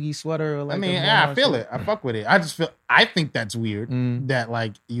Tuskegee sweater or like I mean, a yeah, I Walmart feel shirt. it. I fuck with it. I think that's weird Mm. that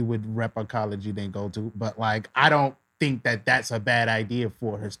like you would rep a college you didn't go to, but like I don't think that that's a bad idea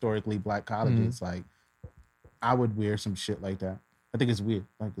for historically black colleges. Like I would wear some shit like that. I think it's weird.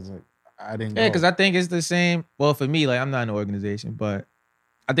 Like it's like I didn't. Yeah, go. because I think it's the same. Well, for me, like I'm not in an organization, but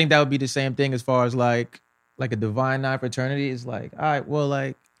I think that would be the same thing as far as like a Divine Nine fraternity is like, all right, well,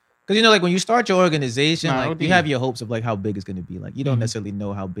 like, because you know, like when you start your organization, Nah, like OD. you have your hopes of like how big it's gonna be. Like you don't necessarily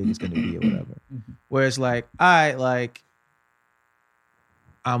know how big it's gonna be or whatever. Where it's like, all right, like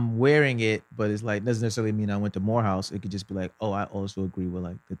I'm wearing it, but it's like doesn't necessarily mean I went to Morehouse. It could just be like, oh, I also agree with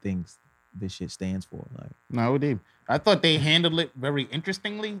like the things this shit stands for. Like, No, deep. I thought they handled it very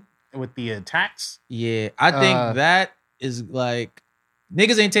interestingly with the attacks. yeah, I think that is like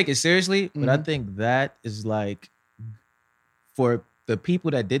niggas ain't take it seriously, but I Mhm. think that is like for the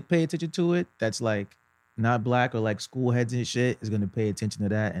people that did pay attention to it, that's like not black or like school heads and shit is gonna pay attention to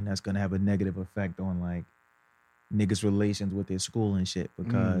that, and that's gonna have a negative effect on like niggas' relations with their school and shit.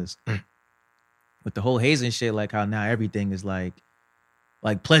 Because with the whole hazing shit, like how now everything is like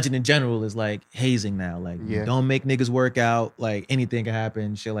pledging in general is like hazing now. Like Yeah. don't make niggas work out, like anything can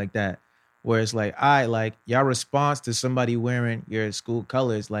happen, shit like that. Where it's like, all right, like y'all response to somebody wearing your school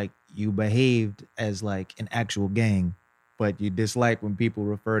colors, like you behaved as like an actual gang, but you dislike when people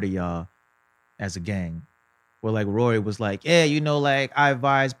refer to y'all as a gang. Where like Rory was like, yeah, you know, like I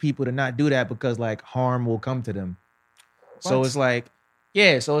advise people to not do that because like harm will come to them. So What? it's like,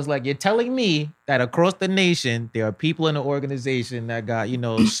 yeah, so it's like you're telling me that across the nation there are people in the organization that got, you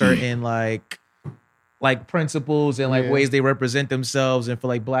know, certain like principles and like Yeah. ways they represent themselves and for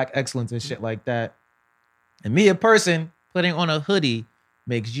like black excellence and shit like that. And me, a person putting on a hoodie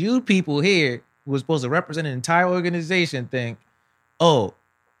makes you people here who was supposed to represent an entire organization think, oh,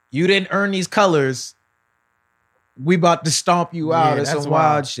 you didn't earn these colors, we about to stomp you out, or some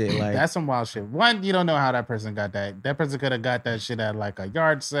wild shit. Like, that's some wild shit. One, you don't know how that person got that. That person could have got that shit at like a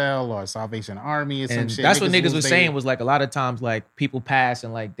yard sale or a Salvation Army or some and shit. that's what niggas was saying, was like a lot of times like people pass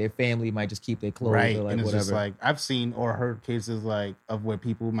and like their family might just keep their clothes, right, or like and it's whatever. just like I've seen or heard cases like of where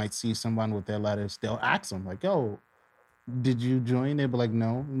people might see someone with their letters, they'll ask them like, "Yo, did you join?" They'll be like,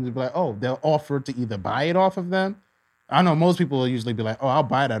 "No," and they'll be like, "Oh," they'll offer to either buy it off of them. I know most people will usually be like, "Oh, I'll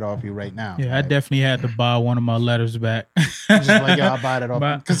buy that off you right now." Yeah, I like, definitely had to buy one of my letters back. just like, "Yo, I'll buy that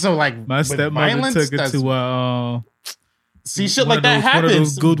off." Because so like my with stepmother violence, took it that's- to see shit one like of that those- one of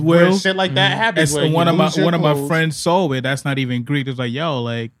happens. those Goodwill. Where shit like that happens. where you one of lose your my clothes. friends saw it. That's not even Greek. It's like, yo,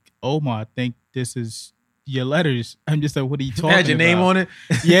 like Omar, I think this is your letters. I'm just like, what are you talking Had your name about? on it.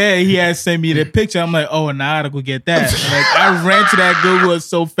 Yeah, he had sent me the picture. I'm like, oh, now I gotta go get that. Like, I ran to that Goodwill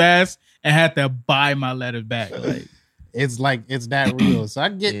so fast and had to buy my letters back. Like, It's like it's that real. So I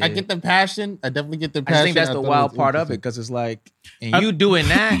get Yeah. the passion. I definitely get the I passion. just think that's the thought it wild was part of it, interesting. because it's like, and you doing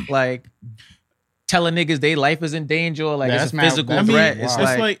that, like telling niggas their life is in danger, or like Yeah, it's that's a mad- physical I mean, threat. wow. It's it's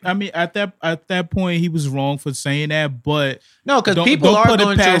like, like, I mean, at that point, he was wrong for saying that, but no, because don't- people don't are put it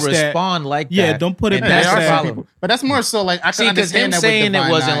going to past that. respond like Yeah, that. don't put it And Yeah, past there that's are the some that. people, problem. but that's more so like I See, can because him understand that with saying it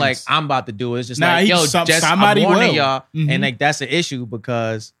Divine wasn't like Nines. I'm about to do it. It's just Nah, like, he- yo, somebody I'm warning will. y'all, Mhm. and like that's the issue,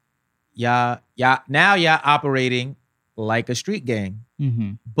 because y'all now y'all operating like a street gang.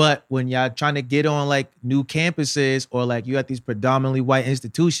 Mhm. But when y'all trying to get on like new campuses, or like you at these predominantly white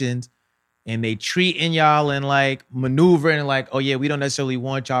institutions, and they treating y'all and like maneuvering like, oh yeah, we don't necessarily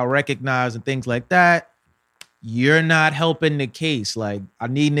want y'all recognized and things like that, you're not helping the case. Like, I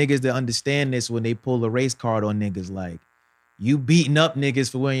need niggas to understand this when they pull a race card on niggas. Like, you beating up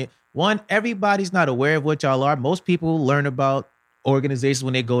niggas for when you, one, everybody's not aware of what y'all are. Most people learn about organizations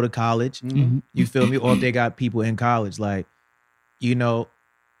when they go to college. Mhm. You feel me? Or if they got people in college, like, you know,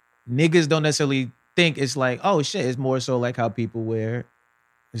 niggas don't necessarily think it's like, oh shit, it's more so like how people wear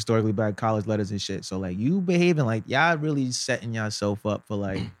historically black college letters and shit. So like, you behaving like y'all really setting yourself up for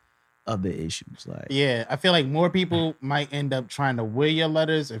like other issues. Like, Yeah, I feel like more people might end up trying to wear your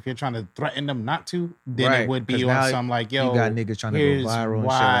letters if you're trying to threaten them not to, than Right, it would 'cause be now on some like, yo, you got niggas trying to go here's viral and shit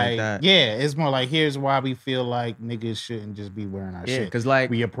why. like that. Yeah, it's more like here's why we feel like niggas shouldn't just be wearing our Yeah, shit. because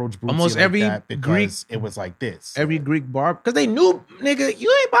like We approach Bootsy almost like every that because Greek- it was like this. every Greek bar, because they knew, nigga,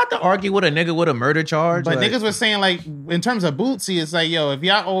 you ain't about to argue with a nigga with a murder charge. But like, niggas was saying like in terms of Bootsy, it's like, yo, if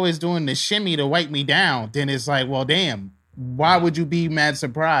y'all always doing the shimmy to wipe me down, then it's like, well, damn, why would you be mad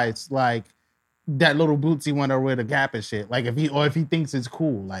surprised? Like that little Bootsy went over the Gap and shit. Like if he thinks it's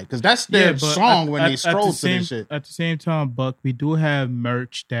cool, like because that's their but song when they at stroll the to same, this shit. At the same time, Buck, we do have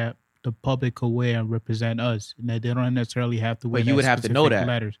merch that the public could wear and represent us, and that they don't necessarily have to wear. But you that would have to know specific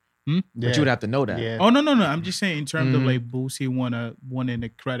that. letters. but you would have to know that. Yeah. Oh no. I'm just saying in terms of Mhm. like Boosie wanting the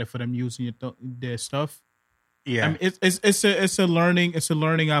credit for them using their stuff. Yeah. I mean, it's a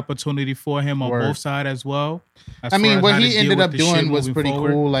learning opportunity for him on Word. both sides as well. as I mean, far as what how to he deal ended with up the shit doing was moving pretty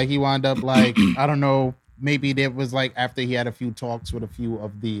forward. cool. Like he wound up like I don't know, maybe there was like after he had a few talks with a few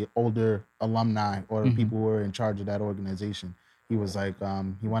of the older alumni or Mhm. people who were in charge of that organization. He was like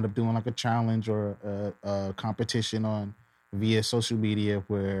he wound up doing like a challenge or a competition on via social media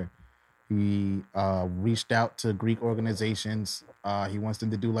where he reached out to Greek organizations. He wants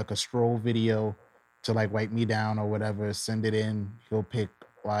them to do like a stroll video to like wipe me down or whatever. Send it in. He'll pick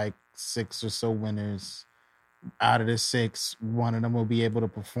like 6 or so winners. Out of the 6, one of them will be able to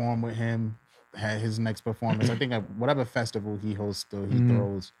perform with him at his next performance. I think at whatever festival he hosts or he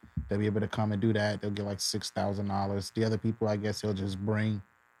throws, they'll be able to come and do that. They'll get like $6,000. The other people, I guess, he'll just bring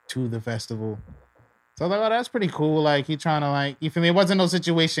to the festival. So I was like, oh, that's pretty cool. Like he trying to like, you feel me? It wasn't no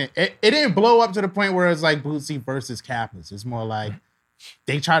situation. It didn't blow up to the point where it's like Bootsy versus Kappas. It's more like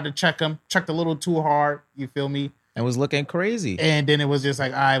they tried to checked a little too hard. You feel me? And was looking crazy. And then it was just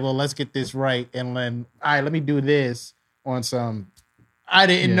like, all right, well, let's get this right. And then, all right, let me do this on some. I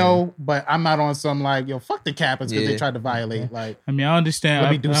didn't know, but I'm not on some like, yo, fuck the Kappas because they Yeah. tried to violate. Like, I mean, I understand.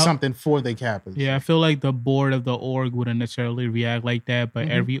 let me do I- something for the Kappas. Yeah, I feel like the board of the org wouldn't necessarily react like that, but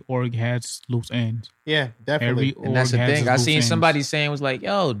every org has loose ends. Yeah, definitely. Every And that's the org has thing. its I loose seen ends. somebody saying was like,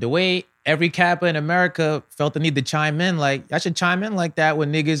 yo, the way every Kappa in America felt the need to chime in, like, I should chime in like that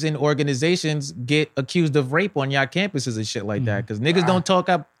when niggas in organizations get accused of rape on y'all campuses and shit like that. Because niggas don't talk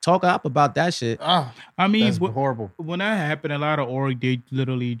up about that shit. Oh, I mean, that's horrible. when that happened, a lot of org they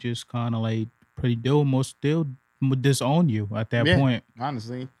literally just kind of like they'll disown you at that Yeah. point.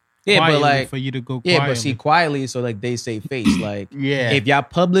 Honestly. Yeah, but Quietly like, for you to go yeah, quietly. but see, quietly, so like they say face. Like, Yeah. if y'all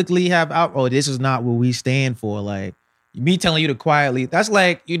publicly have out, oh, this is not what we stand for, like, Me telling you to quietly, that's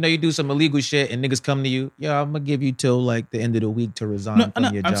like, you do some illegal shit and niggas come to you, I'm gonna give you till like the end of the week to resign from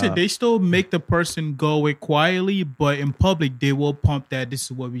your I'm job. saying they still make the person go away quietly, but in public they will pump that this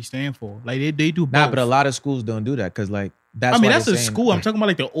is what we stand for. Like they do both. Nah, but a lot of schools don't do that because like that's. I mean, why that's they're a saying- school. I'm talking about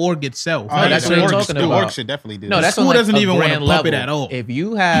like the org itself. Oh, Not that's even what the I'm org talking still. about. The org should definitely do No, that. that's School on, like, doesn't a even wanna grand pump it level. at all. If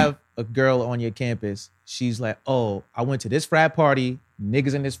you have a girl on your campus, she's like, "Oh, I went to this frat party.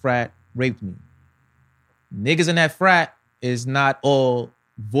 Niggas in this frat raped me." Niggas in that frat is not all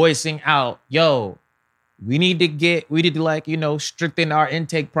voicing out, "Yo, we need to like, strengthen our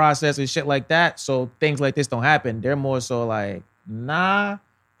intake process and shit like that, so things like this don't happen." They're more so like, nah,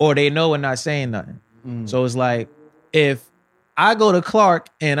 or they know and not saying nothing. So it's like, if I go to Clark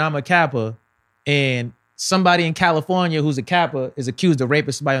and I'm a Kappa, and somebody in California who's a Kappa is accused of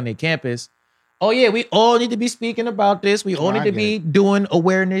raping somebody on their campus, oh yeah, we all need to be speaking about this. We all need to be doing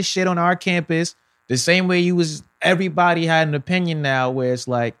awareness shit on our campus. The same way everybody had an opinion now where it's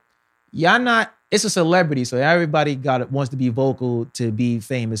like, y'all not, it's a celebrity, so everybody wants to be vocal to be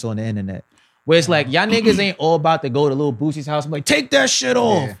famous on the internet. Where it's like, y'all niggas ain't all about to go to Lil Boosie's house and like, take that shit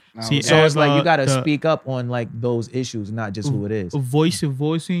off. Yeah. No, See, So it's like, you got to the- speak up on like those issues, not just who it is. voicing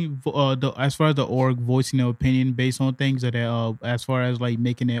as far as the org voicing their opinion based on things that as far as like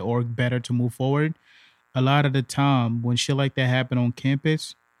making their org better to move forward. A lot of the time when shit like that happen on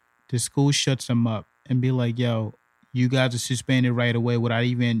campus, the school shuts them up and be like, "Yo, you guys are suspended right away without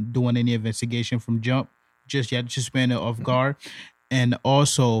even doing any investigation from jump. Just suspended off guard." And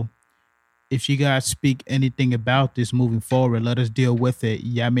also, if you guys speak anything about this moving forward, let us deal with it.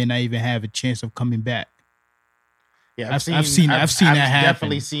 Y'all may not even have a chance of coming back. Yeah, I've seen that happen.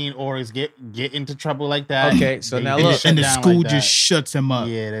 Definitely seen orgs get into trouble like that. Okay, so now get look. shut And the down school like that. just shuts them up.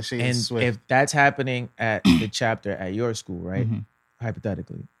 Yeah, that shit And is swift. if that's happening at the chapter at your school, right? Mhm.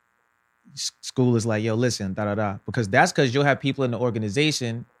 Hypothetically, school is like, "Yo, listen, da da da," because you'll have people in the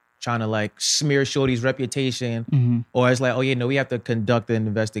organization trying to like smear Shorty's reputation, Mhm. or it's like, "Oh yeah, no, we have to conduct an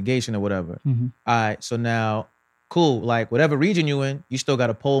investigation or whatever." Mhm. All right, so now, cool, like whatever region you in, you still got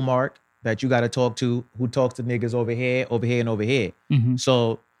a pole mark that you got to talk to, who talks to niggas over here, and over here. Mhm.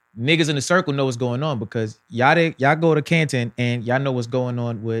 So niggas in the circle know what's going on because y'all go to Canton and y'all know what's going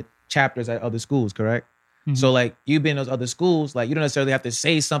on with chapters at other schools, correct? Mhm. So like you've been in those other schools, like you don't necessarily have to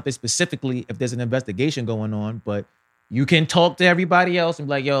say something specifically if there's an investigation going on, but you can talk to everybody else and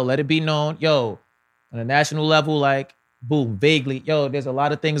be like, "Yo, let it be known, yo, on a national level, like boom, vaguely, yo, there's a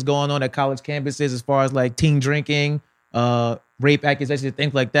lot of things going on at college campuses as far as like teen drinking, rape accusations,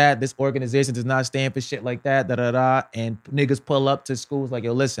 things like that. This organization does not stand for shit like that, da da da." And niggas pull up to schools like,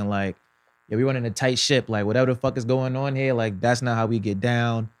 "Yo, listen, like, yeah, we running a tight ship. Like, whatever the fuck is going on here, like, that's not how we get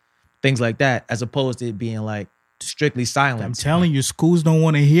down." Things like that, as opposed to it being like strictly silent. I'm telling you, schools don't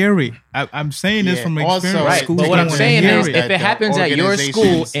want to hear it. I'm saying this Yeah, from also, experience. Right, Schools but what don't I'm wanna saying hear is, it. if it happens at your school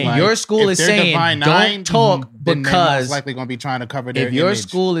organizations, and like, your school if is they're saying Divine don't Nine, talk then they're because most likely going to be trying to cover their if your image.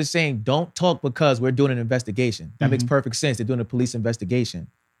 school is saying don't talk because we're doing an investigation, that Mm-hmm. makes perfect sense. They're doing a police investigation.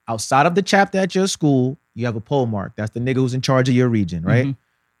 Outside of the chapter at your school, you have a pole mark. That's the nigga who's in charge of your region, right? Mhm.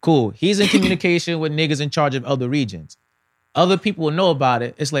 Cool. He's in communication with niggas in charge of other regions. Other people will know about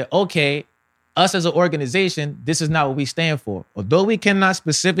it. It's like, okay, us as an organization, this is not what we stand for. Although we cannot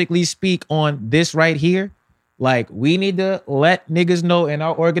specifically speak on this right here, like we need to let niggas know in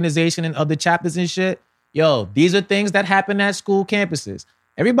our organization and other chapters and shit, yo, these are things that happen at school campuses.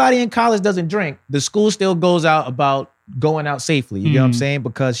 Everybody in college doesn't drink. The school still goes out about going out safely. You get what I'm saying?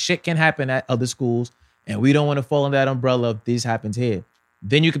 Because shit can happen at other schools and we don't want to fall under that umbrella if this happens here.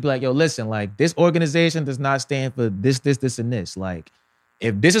 Then you could be like, yo, listen, like this organization does not stand for this, and this. Like,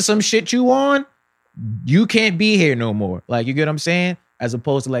 if this is some shit you on, you can't be here no more. Like, you get what I'm saying? As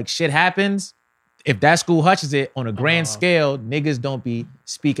opposed to like shit happens. If that school hushes it on a grand scale, niggas don't be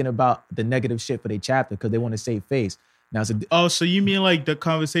speaking about the negative shit for their chapter because they want to save face. Now, so Oh, so you mean like the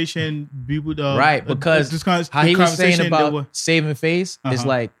conversation people right, because how he was saying about saving face is Uh-huh.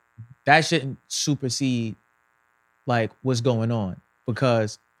 like that shouldn't supersede like what's going on.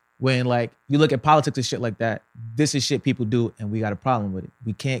 Because when like you look at politics and shit like that, this is shit people do and we got a problem with it.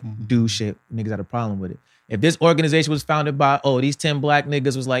 We can't do shit, niggas got a problem with it. If this organization was founded by, these 10 black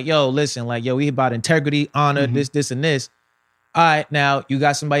niggas was like, yo, listen, like, yo, we about integrity, honor, this, and this. All right, now you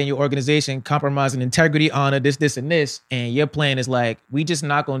got somebody in your organization compromising integrity, honor, this, and this, and your plan is like, we just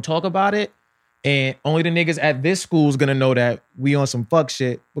not gonna talk about it, and only the niggas at this school is gonna know that we on some fuck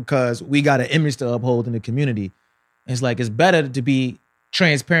shit because we got an image to uphold in the community. And it's like, it's better to be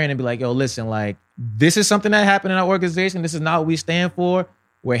transparent and be like, yo, listen, like, this is something that happened in our organization. This is not what we stand for.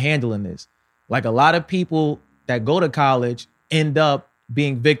 We're handling this. Like, a lot of people that go to college end up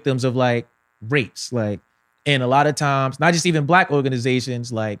being victims of like rapes. Like, And a lot of times, not just even black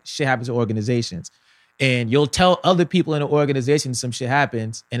organizations, like shit happens to organizations. And you'll tell other people in the organization some shit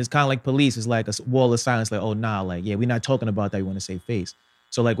happens, and it's kind of like police. It's like a wall of silence, like, oh, nah, like, yeah, we're not talking about that. We want to save face.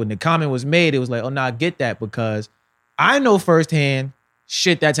 So, like, when the comment was made, it was like, oh, nah, I get that, because I know firsthand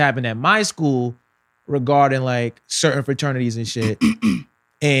shit that's happened at my school regarding, like, certain fraternities and shit.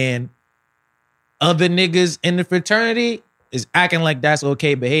 And other niggas in the fraternity is acting like that's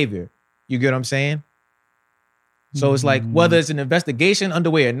okay behavior. You get what I'm saying? So it's like, whether it's an investigation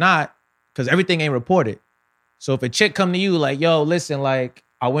underway or not, because everything ain't reported. So if a chick come to you like, yo, listen, like,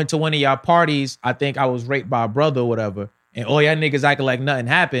 I went to one of y'all parties, I think I was raped by a brother or whatever, and all y'all niggas acting like nothing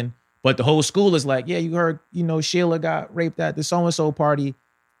happened, but the whole school is like, yeah, you heard, you know, Sheila got raped at the so-and-so party.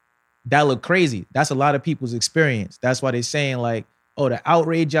 That look crazy. That's a lot of people's experience. That's why they're saying like, oh, the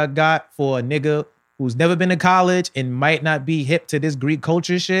outrage y'all got for a nigga who's never been to college and might not be hip to this Greek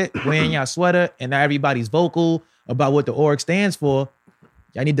culture shit, wearing y'all sweater, and now everybody's vocal about what the org stands for.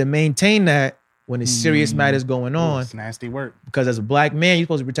 Y'all need to maintain that when the serious matters going on. It's nasty work. Because as a black man, you're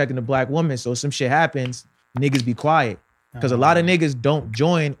supposed to be protecting the black woman. So some shit happens, niggas be quiet. Because a lot of niggas don't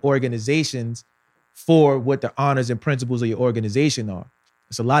join organizations for what the honors and principles of your organization are.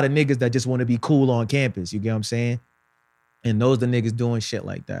 It's a lot of niggas that just want to be cool on campus. You get what I'm saying? And those the niggas doing shit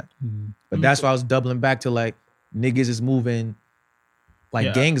like that. But that's why I was doubling back to like, niggas is moving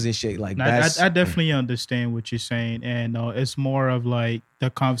like gangs and shit. Like I definitely understand what you're saying. And it's more of like the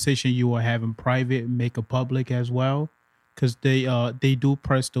conversation you are having private, make it public as well. Because they do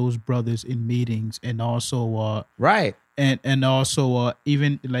press those brothers in meetings, and also right. And also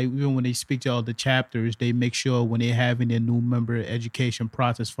even when they speak to all the chapters, they make sure when they're having their new member education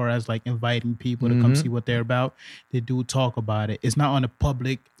process, as far as like inviting people to come see what they're about, they do talk about it. It's not on the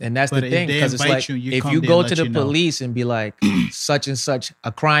public, and that's the thing, because it's like if you go to the police and be like, such and such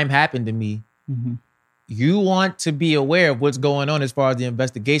a crime happened to me, you want to be aware of what's going on as far as the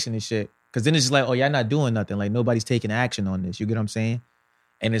investigation and shit. Because then it's just like, oh, y'all not doing nothing. Like, nobody's taking action on this. You get what I'm saying?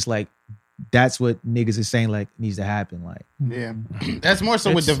 And it's like, that's what niggas is saying, like, needs to happen. Like, yeah. That's more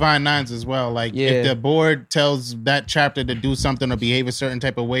so with Divine Nines as well. Like, if the board tells that chapter to do something or behave a certain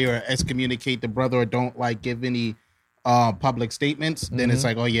type of way or excommunicate the brother or don't, like, give any public statements, then it's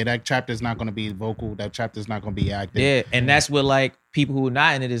like, oh, yeah, that chapter's not going to be vocal. That chapter's not going to be active. Yeah, and that's what, like, people who are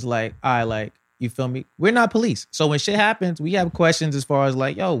not in it is like, all right, like, you feel me? We're not police. So when shit happens, we have questions as far as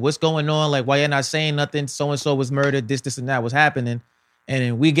like, yo, what's going on? Like, why you're not saying nothing? So-and-so was murdered, this, and that was happening. And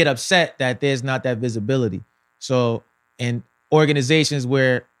then we get upset that there's not that visibility. So in organizations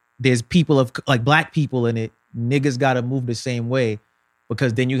where there's people of like black people in it, niggas got to move the same way,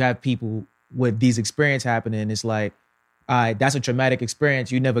 because then you have people with these experiences happening. And it's like, all right, that's a traumatic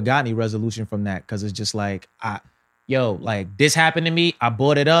experience. You never got any resolution from that, because it's just like, yo, like this happened to me. I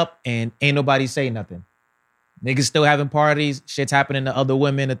brought it up and ain't nobody say nothing. Niggas still having parties. Shit's happening to other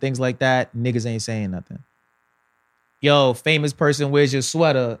women and things like that. Niggas ain't saying nothing. Yo, famous person wears your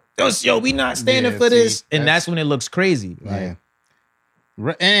sweater. Yo, we not standing for this. And that's when it looks crazy. Like,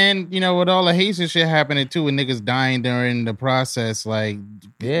 and, you know, with all the Haitian shit happening too, and niggas dying during the process, like,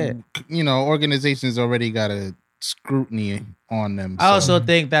 you know, organizations already got a scrutiny on them. I also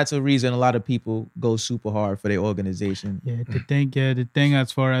think that's a reason a lot of people go super hard for their organization. The thing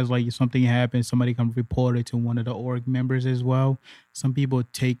as far as like something happens, somebody can report it to one of the org members as well. Some people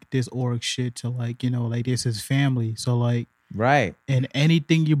take this org shit to like, you know, like this is family. So like, right. And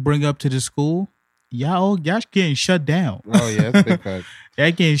anything you bring up to the school, y'all getting shut down. Oh yeah, that's big fact.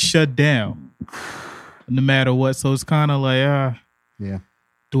 Y'all getting shut down no matter what. So it's kind of like,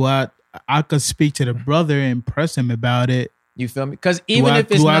 do I could speak to the brother and press him about it. You feel me? Because even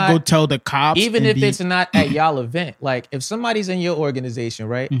if it's not, I go tell the cops? Even if it's not at y'all event, like if somebody's in your organization,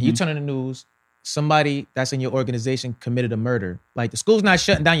 right? You turn on the news, somebody that's in your organization committed a murder. Like the school's not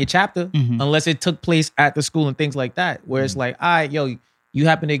shutting down your chapter unless it took place at the school and things like that. Where it's like, all right, yo, you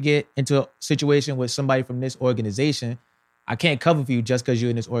happen to get into a situation with somebody from this organization. I can't cover for you just because you're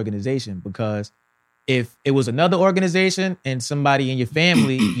in this organization, because if it was another organization and somebody in your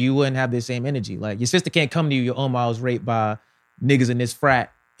family, you wouldn't have the same energy. Like your sister can't come to you, your Oma was raped by niggas in this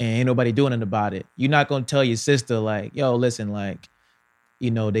frat and ain't nobody doing nothing about it. You're not going to tell your sister like, yo, listen, like,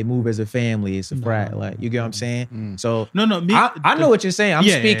 you know, they move as a family. It's a frat. Like, you get what I'm saying? So I know what you're saying. I'm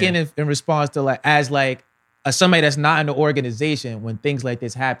speaking in response to like, as like somebody that's not in the organization, when things like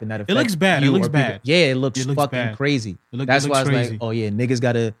this happen, that affect it looks bad. It looks bad. Yeah, it looks fucking bad. Crazy. That's why it's like, oh yeah, niggas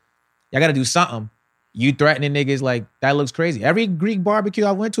y'all gotta do something. You threatening niggas, like, that looks crazy. Every Greek barbecue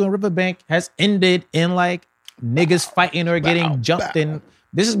I went to in Riverbank has ended in, like, niggas fighting or getting jumped in.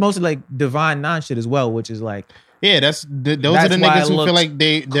 This is mostly, like, Divine Nine shit as well, which is, like, Yeah, those are That's the why niggas it who feel looks like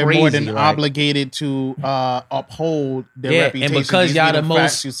they're more than crazy, like- obligated to uphold their Yeah, reputation. and because These y'all be the facts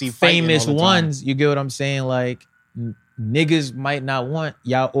most you see fighting famous all the time. ones, you get what I'm saying? Like niggas might not want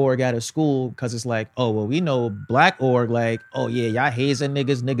y'all org out of school because it's like, oh well, we know black org, like, oh yeah, y'all hazing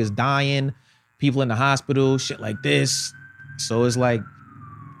niggas dying, people in the hospital, shit like this. So it's like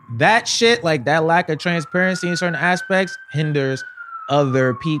that shit, like that lack of transparency in certain aspects hinders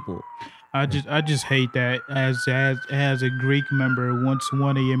other people. I just hate that as a Greek member, once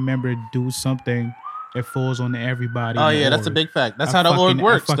one of your members do something, it falls on everybody. Oh in the yeah, that's a org. big fact. That's I how the org fucking-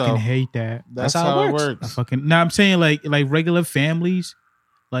 works, I fucking though. hate that. That's how how it it works. I works. fucking no. I'm saying like regular families,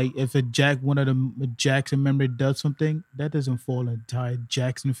 like if one of the Jackson member does something, that doesn't fall on the entire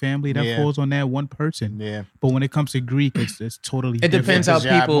Jackson family. That Yeah. falls on that one person. Yeah, But when it comes to Greek, it's totally. It depends different. how Because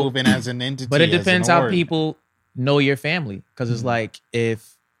y'all people- moving as an entity, But it as an depends how org. people know your family. Because it's like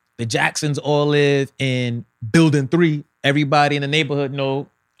if the Jacksons all live in building 3, everybody in the neighborhood know,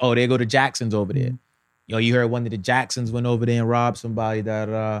 oh, they go to Jackson's over there. Yo, you heard one of the Jacksons went over there and robbed somebody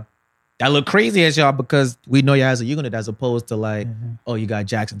that look crazy as y'all because we know y'all as a unit as opposed to like, oh, you got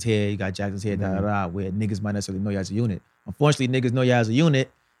Jackson's here, you got Jackson's here, where niggas might necessarily know y'all as a unit. Unfortunately, niggas know y'all as a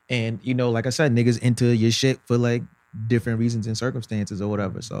unit. And, you know, like I said, niggas into your shit for like different reasons and circumstances or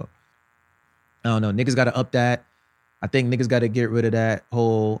whatever. So, I don't know. Niggas got to up that. I think niggas got to get rid of that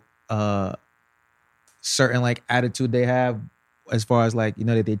whole certain like attitude they have as far as like, you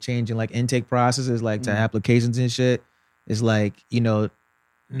know, that they're changing like intake processes like to applications and shit. It's like, you know,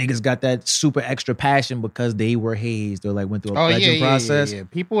 niggas got that super extra passion because they were hazed or like went through a pledging process. Yeah.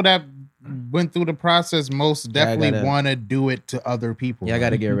 People that went through the process most Yeah, I definitely gotta- want to do it to other people. Yeah, I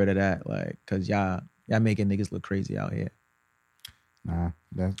got to get rid of that, like, cause y'all making niggas look crazy out here. Nah,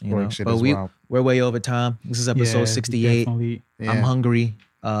 that You org know? shit But is wild. we're way over time. This is episode Yeah, 68. definitely. Yeah. I'm hungry.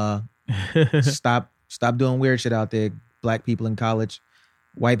 Stop doing weird shit out there. Black people in college,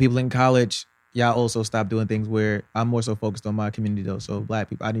 white people in college, y'all also stop doing things weird. I'm more so focused on my community though. So black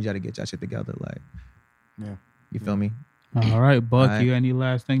people, I need y'all to get y'all shit together. Like, Yeah. you feel me? All right, Buck. All right. You got any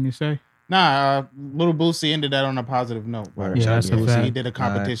last thing to say? Nah, Little Boosie ended that on a positive note. Word. Yeah, Shout out that's to a Boosie. fact. He did a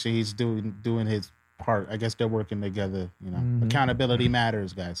competition. He's doing his part. I guess they're working together. You know, Mhm. accountability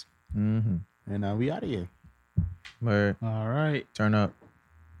matters, guys. Mm-hmm. And we out of here. Word. All right. Turn up.